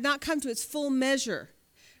words, it had not come to its full measure,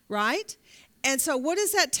 right? And so what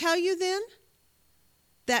does that tell you then?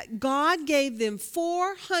 That God gave them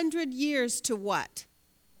 400 years to what?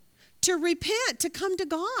 To repent, to come to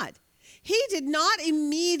God. He did not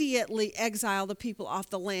immediately exile the people off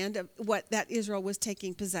the land of what that Israel was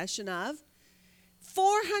taking possession of.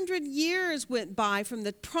 400 years went by from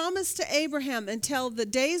the promise to Abraham until the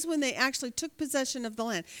days when they actually took possession of the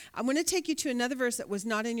land. I'm going to take you to another verse that was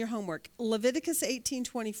not in your homework. Leviticus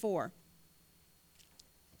 18:24.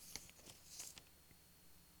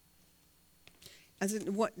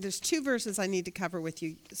 There's two verses I need to cover with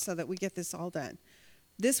you so that we get this all done.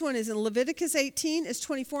 This one is in Leviticus 18, it's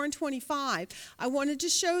 24 and 25. I wanted to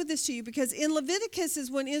show this to you because in Leviticus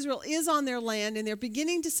is when Israel is on their land and they're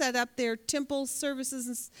beginning to set up their temple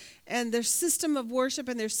services and their system of worship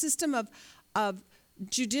and their system of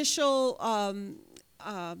judicial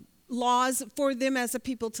laws for them as a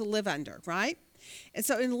people to live under, right? And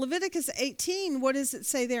so in Leviticus 18, what does it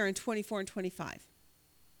say there in 24 and 25?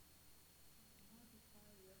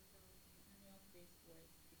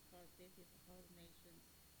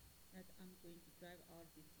 I'm going to drive out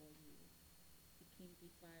before you became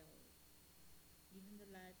defiled. Even the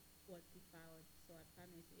land was defiled, so I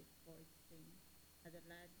punished it for its sin, and the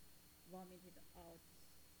land vomited out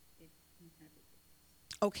its inhabitants.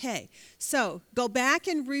 Okay, so go back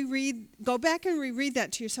and reread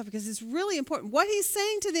that to yourself because it's really important. What he's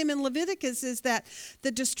saying to them in Leviticus is that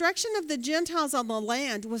the destruction of the Gentiles on the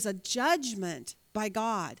land was a judgment by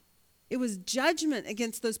God. It was judgment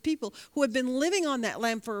against those people who had been living on that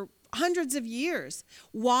land for hundreds of years.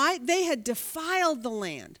 Why? They had defiled the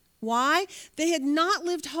land. Why? They had not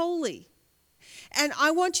lived holy. And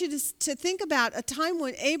I want you to think about a time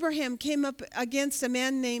when Abraham came up against a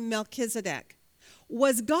man named Melchizedek.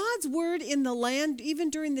 Was God's word in the land even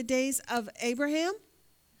during the days of Abraham?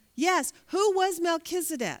 Yes. Who was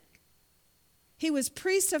Melchizedek? He was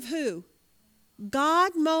priest of who?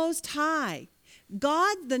 God Most High.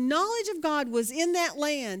 God, the knowledge of God was in that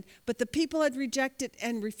land, but the people had rejected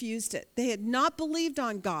and refused it. They had not believed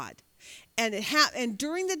on God. And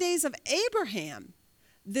during the days of Abraham,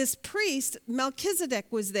 this priest, Melchizedek,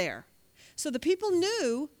 was there. So the people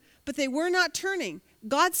knew, but they were not turning.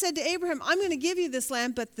 God said to Abraham, I'm going to give you this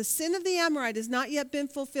land, but the sin of the Amorite has not yet been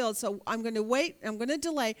fulfilled. So I'm going to wait. I'm going to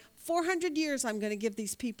delay. 400 years I'm going to give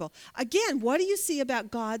these people. Again, what do you see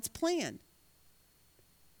about God's plan?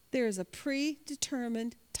 There is a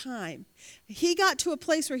predetermined time. He got to a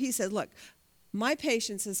place where he said, look, my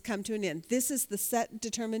patience has come to an end. This is the set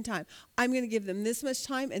determined time. I'm going to give them this much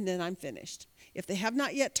time and then I'm finished. If they have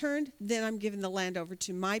not yet turned, then I'm giving the land over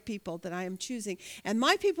to my people that I am choosing. And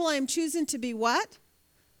my people I am choosing to be what?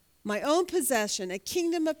 My own possession, a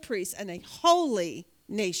kingdom of priests, and a holy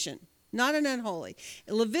nation, not an unholy.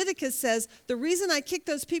 And Leviticus says the reason I kicked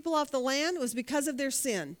those people off the land was because of their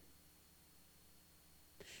sin.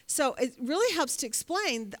 So it really helps to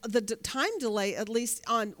explain the time delay, at least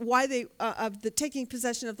on why they of the taking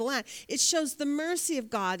possession of the land. It shows the mercy of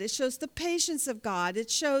God. It shows the patience of God.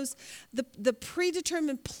 It shows the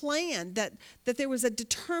predetermined plan that there was a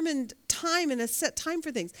determined time and a set time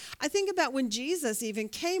for things. I think about when Jesus even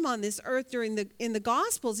came on this earth in the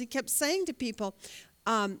Gospels. He kept saying to people,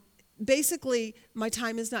 basically, my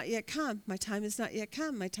time has not yet come. My time has not yet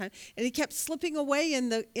come. My time. And he kept slipping away in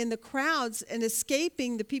the crowds and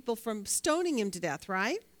escaping the people from stoning him to death,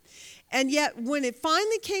 right? And yet, when it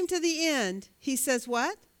finally came to the end, he says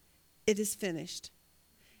what? It is finished.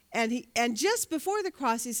 And just before the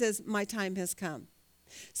cross, he says, my time has come.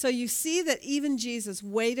 So you see that even Jesus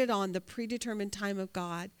waited on the predetermined time of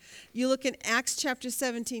God. You look in Acts chapter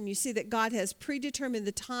 17, you see that God has predetermined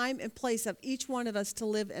the time and place of each one of us to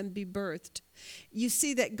live and be birthed. You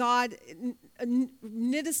see that God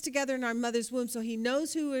knit us together in our mother's womb, so he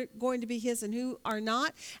knows who are going to be his and who are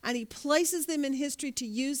not, and he places them in history to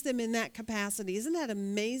use them in that capacity. Isn't that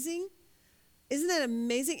amazing? Isn't that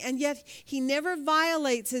amazing? And yet he never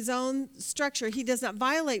violates his own structure. He does not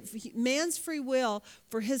violate man's free will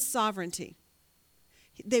for his sovereignty.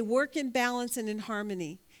 They work in balance and in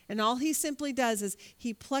harmony. And all he simply does is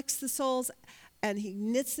he plucks the souls and he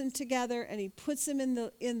knits them together and he puts them in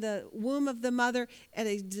the womb of the mother at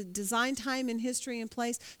a designed time in history and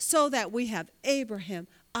place so that we have Abraham,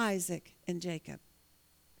 Isaac, and Jacob.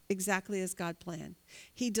 Exactly as God planned.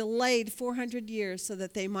 He delayed 400 years so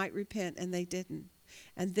that they might repent, and they didn't.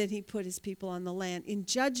 And then he put his people on the land in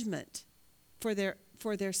judgment for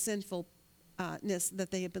their sinfulness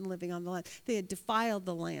that they had been living on the land. They had defiled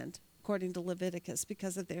the land, according to Leviticus,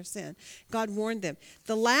 because of their sin. God warned them.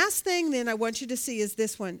 The last thing then I want you to see is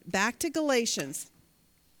this one. Back to Galatians.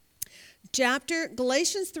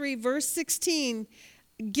 Galatians 3, verse 16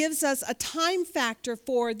 gives us a time factor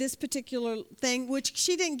for this particular thing, which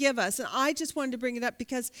she didn't give us. And I just wanted to bring it up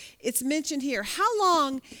because it's mentioned here. How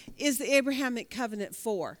long is the Abrahamic covenant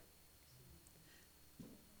for?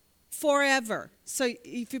 Forever. So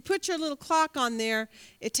if you put your little clock on there,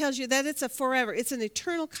 it tells you that it's a forever. It's an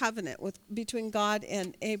eternal covenant between God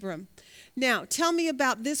and Abram. Now, tell me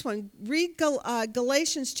about this one. Read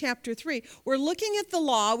Galatians chapter 3. We're looking at the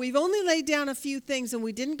law. We've only laid down a few things, and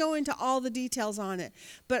we didn't go into all the details on it.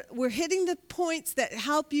 But we're hitting the points that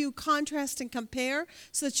help you contrast and compare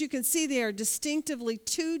so that you can see they are distinctively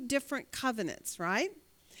two different covenants, right?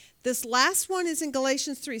 This last one is in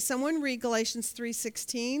Galatians 3. Someone read Galatians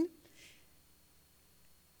 3:16.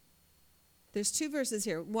 There's two verses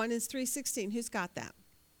here. One is 3:16. Who's got that?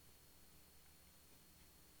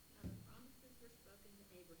 Now the promises were spoken to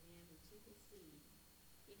Abraham and to his seed.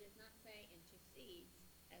 He does not say and to seeds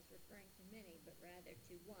as referring to many, but rather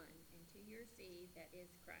to one, and to your seed that is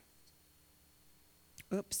Christ.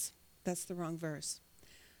 Oops, that's the wrong verse.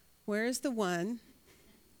 Where is the one?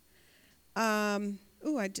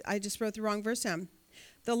 I just wrote the wrong verse down.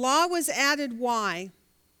 The law was added. Why?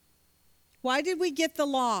 Why did we get the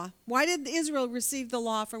law? Why did Israel receive the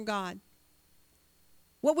law from God?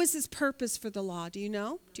 What was his purpose for the law? Do you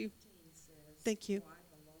know? Thank you.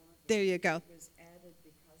 There you go. It was added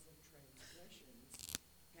because of transgressions,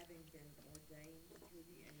 having been ordained through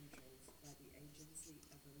the angels by the agency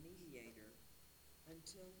of a mediator,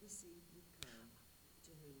 until the seed would come to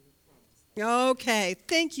whom the promise. Okay,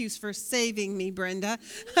 thank you for saving me, Brenda.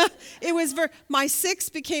 It was my 6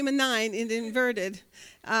 became a 9 and inverted.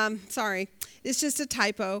 Sorry, it's just a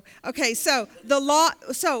typo. Okay, so the law.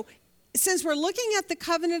 So since we're looking at the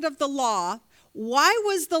covenant of the law, why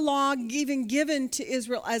was the law even given to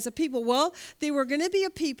Israel as a people? Well, they were going to be a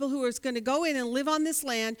people who was going to go in and live on this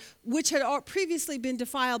land, which had previously been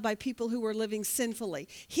defiled by people who were living sinfully.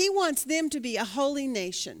 He wants them to be a holy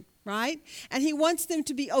nation, right? And he wants them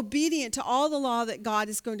to be obedient to all the law that God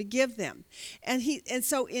is going to give them. And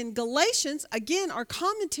so in Galatians, again, our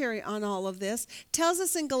commentary on all of this tells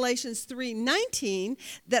us in Galatians 3:19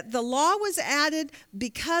 that the law was added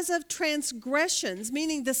because of transgressions,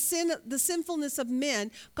 meaning the sinfulness of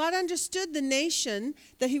men. God understood the nation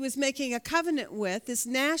that he was making a covenant with, this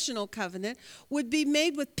national covenant, would be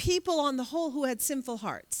made with people on the whole who had sinful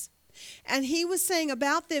hearts. And he was saying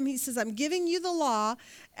about them, he says, I'm giving you the law,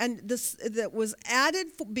 and this that was added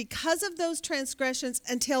because of those transgressions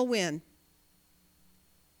until when?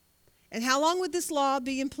 And how long would this law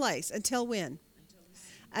be in place? Until when?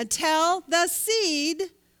 Until the seed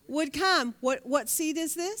would come. What seed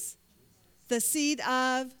is this? The seed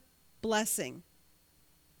of blessing.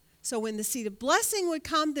 So when the seed of blessing would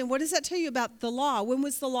come, then what does that tell you about the law? When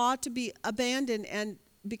was the law to be abandoned and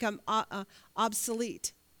become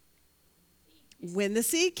obsolete? When the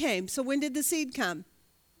seed came. So when did the seed come?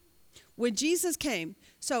 When Jesus came.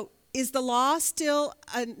 So is the law still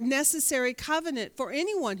a necessary covenant for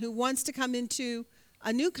anyone who wants to come into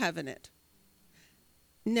a new covenant?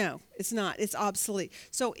 No, it's not. It's obsolete.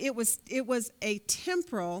 So it was a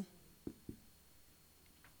temporal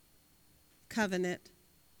covenant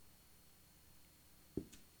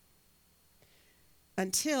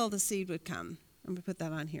until the seed would come. I'm going to put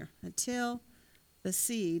that on here. Until the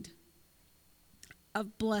seed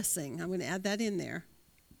of blessing, I'm going to add that in there,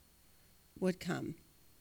 would come.